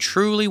 parents who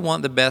truly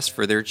want the best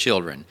for their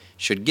children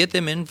should get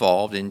them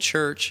involved in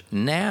church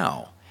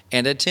now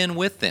and attend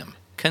with them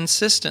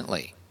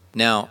consistently.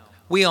 Now,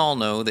 we all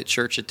know that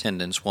church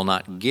attendance will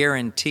not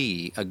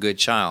guarantee a good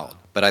child,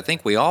 but I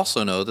think we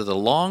also know that the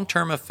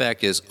long-term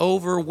effect is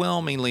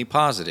overwhelmingly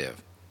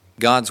positive.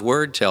 God's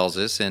Word tells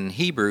us in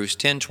Hebrews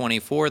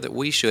 10:24 that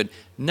we should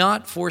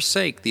not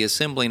forsake the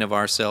assembling of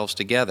ourselves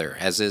together,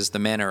 as is the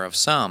manner of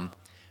some,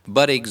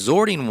 but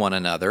exhorting one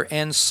another,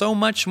 and so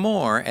much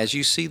more as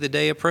you see the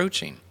day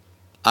approaching.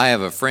 I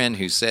have a friend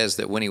who says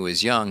that when he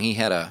was young, he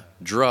had a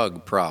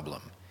drug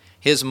problem.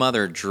 His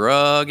mother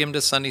drug him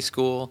to Sunday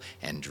school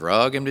and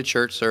drug him to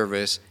church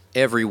service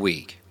every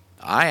week.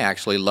 I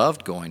actually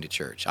loved going to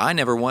church. I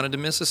never wanted to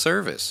miss a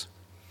service.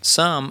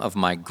 Some of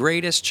my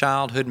greatest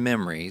childhood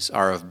memories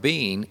are of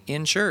being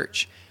in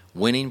church,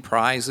 winning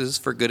prizes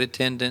for good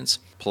attendance,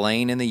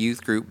 playing in the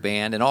youth group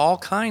band, and all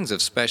kinds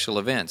of special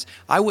events.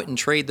 I wouldn't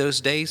trade those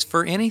days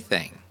for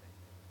anything.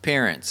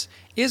 Parents,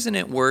 isn't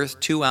it worth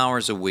 2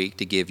 hours a week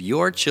to give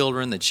your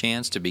children the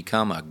chance to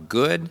become a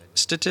good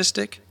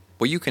statistic?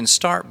 Well, you can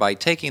start by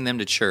taking them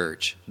to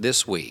church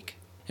this week.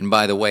 And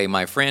by the way,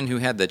 my friend who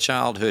had the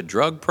childhood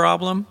drug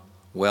problem,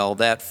 well,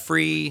 that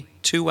free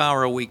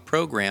 2-hour-a-week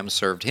program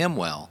served him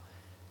well.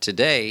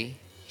 Today,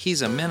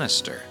 he's a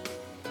minister.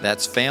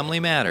 That's Family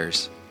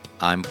Matters.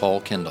 I'm Paul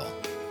Kendall.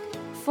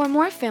 For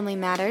more Family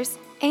Matters,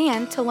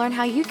 and to learn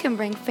how you can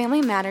bring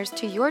Family Matters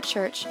to your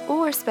church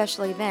or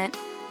special event,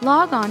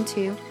 log on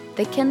to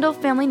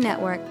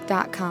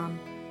thekendallfamilynetwork.com.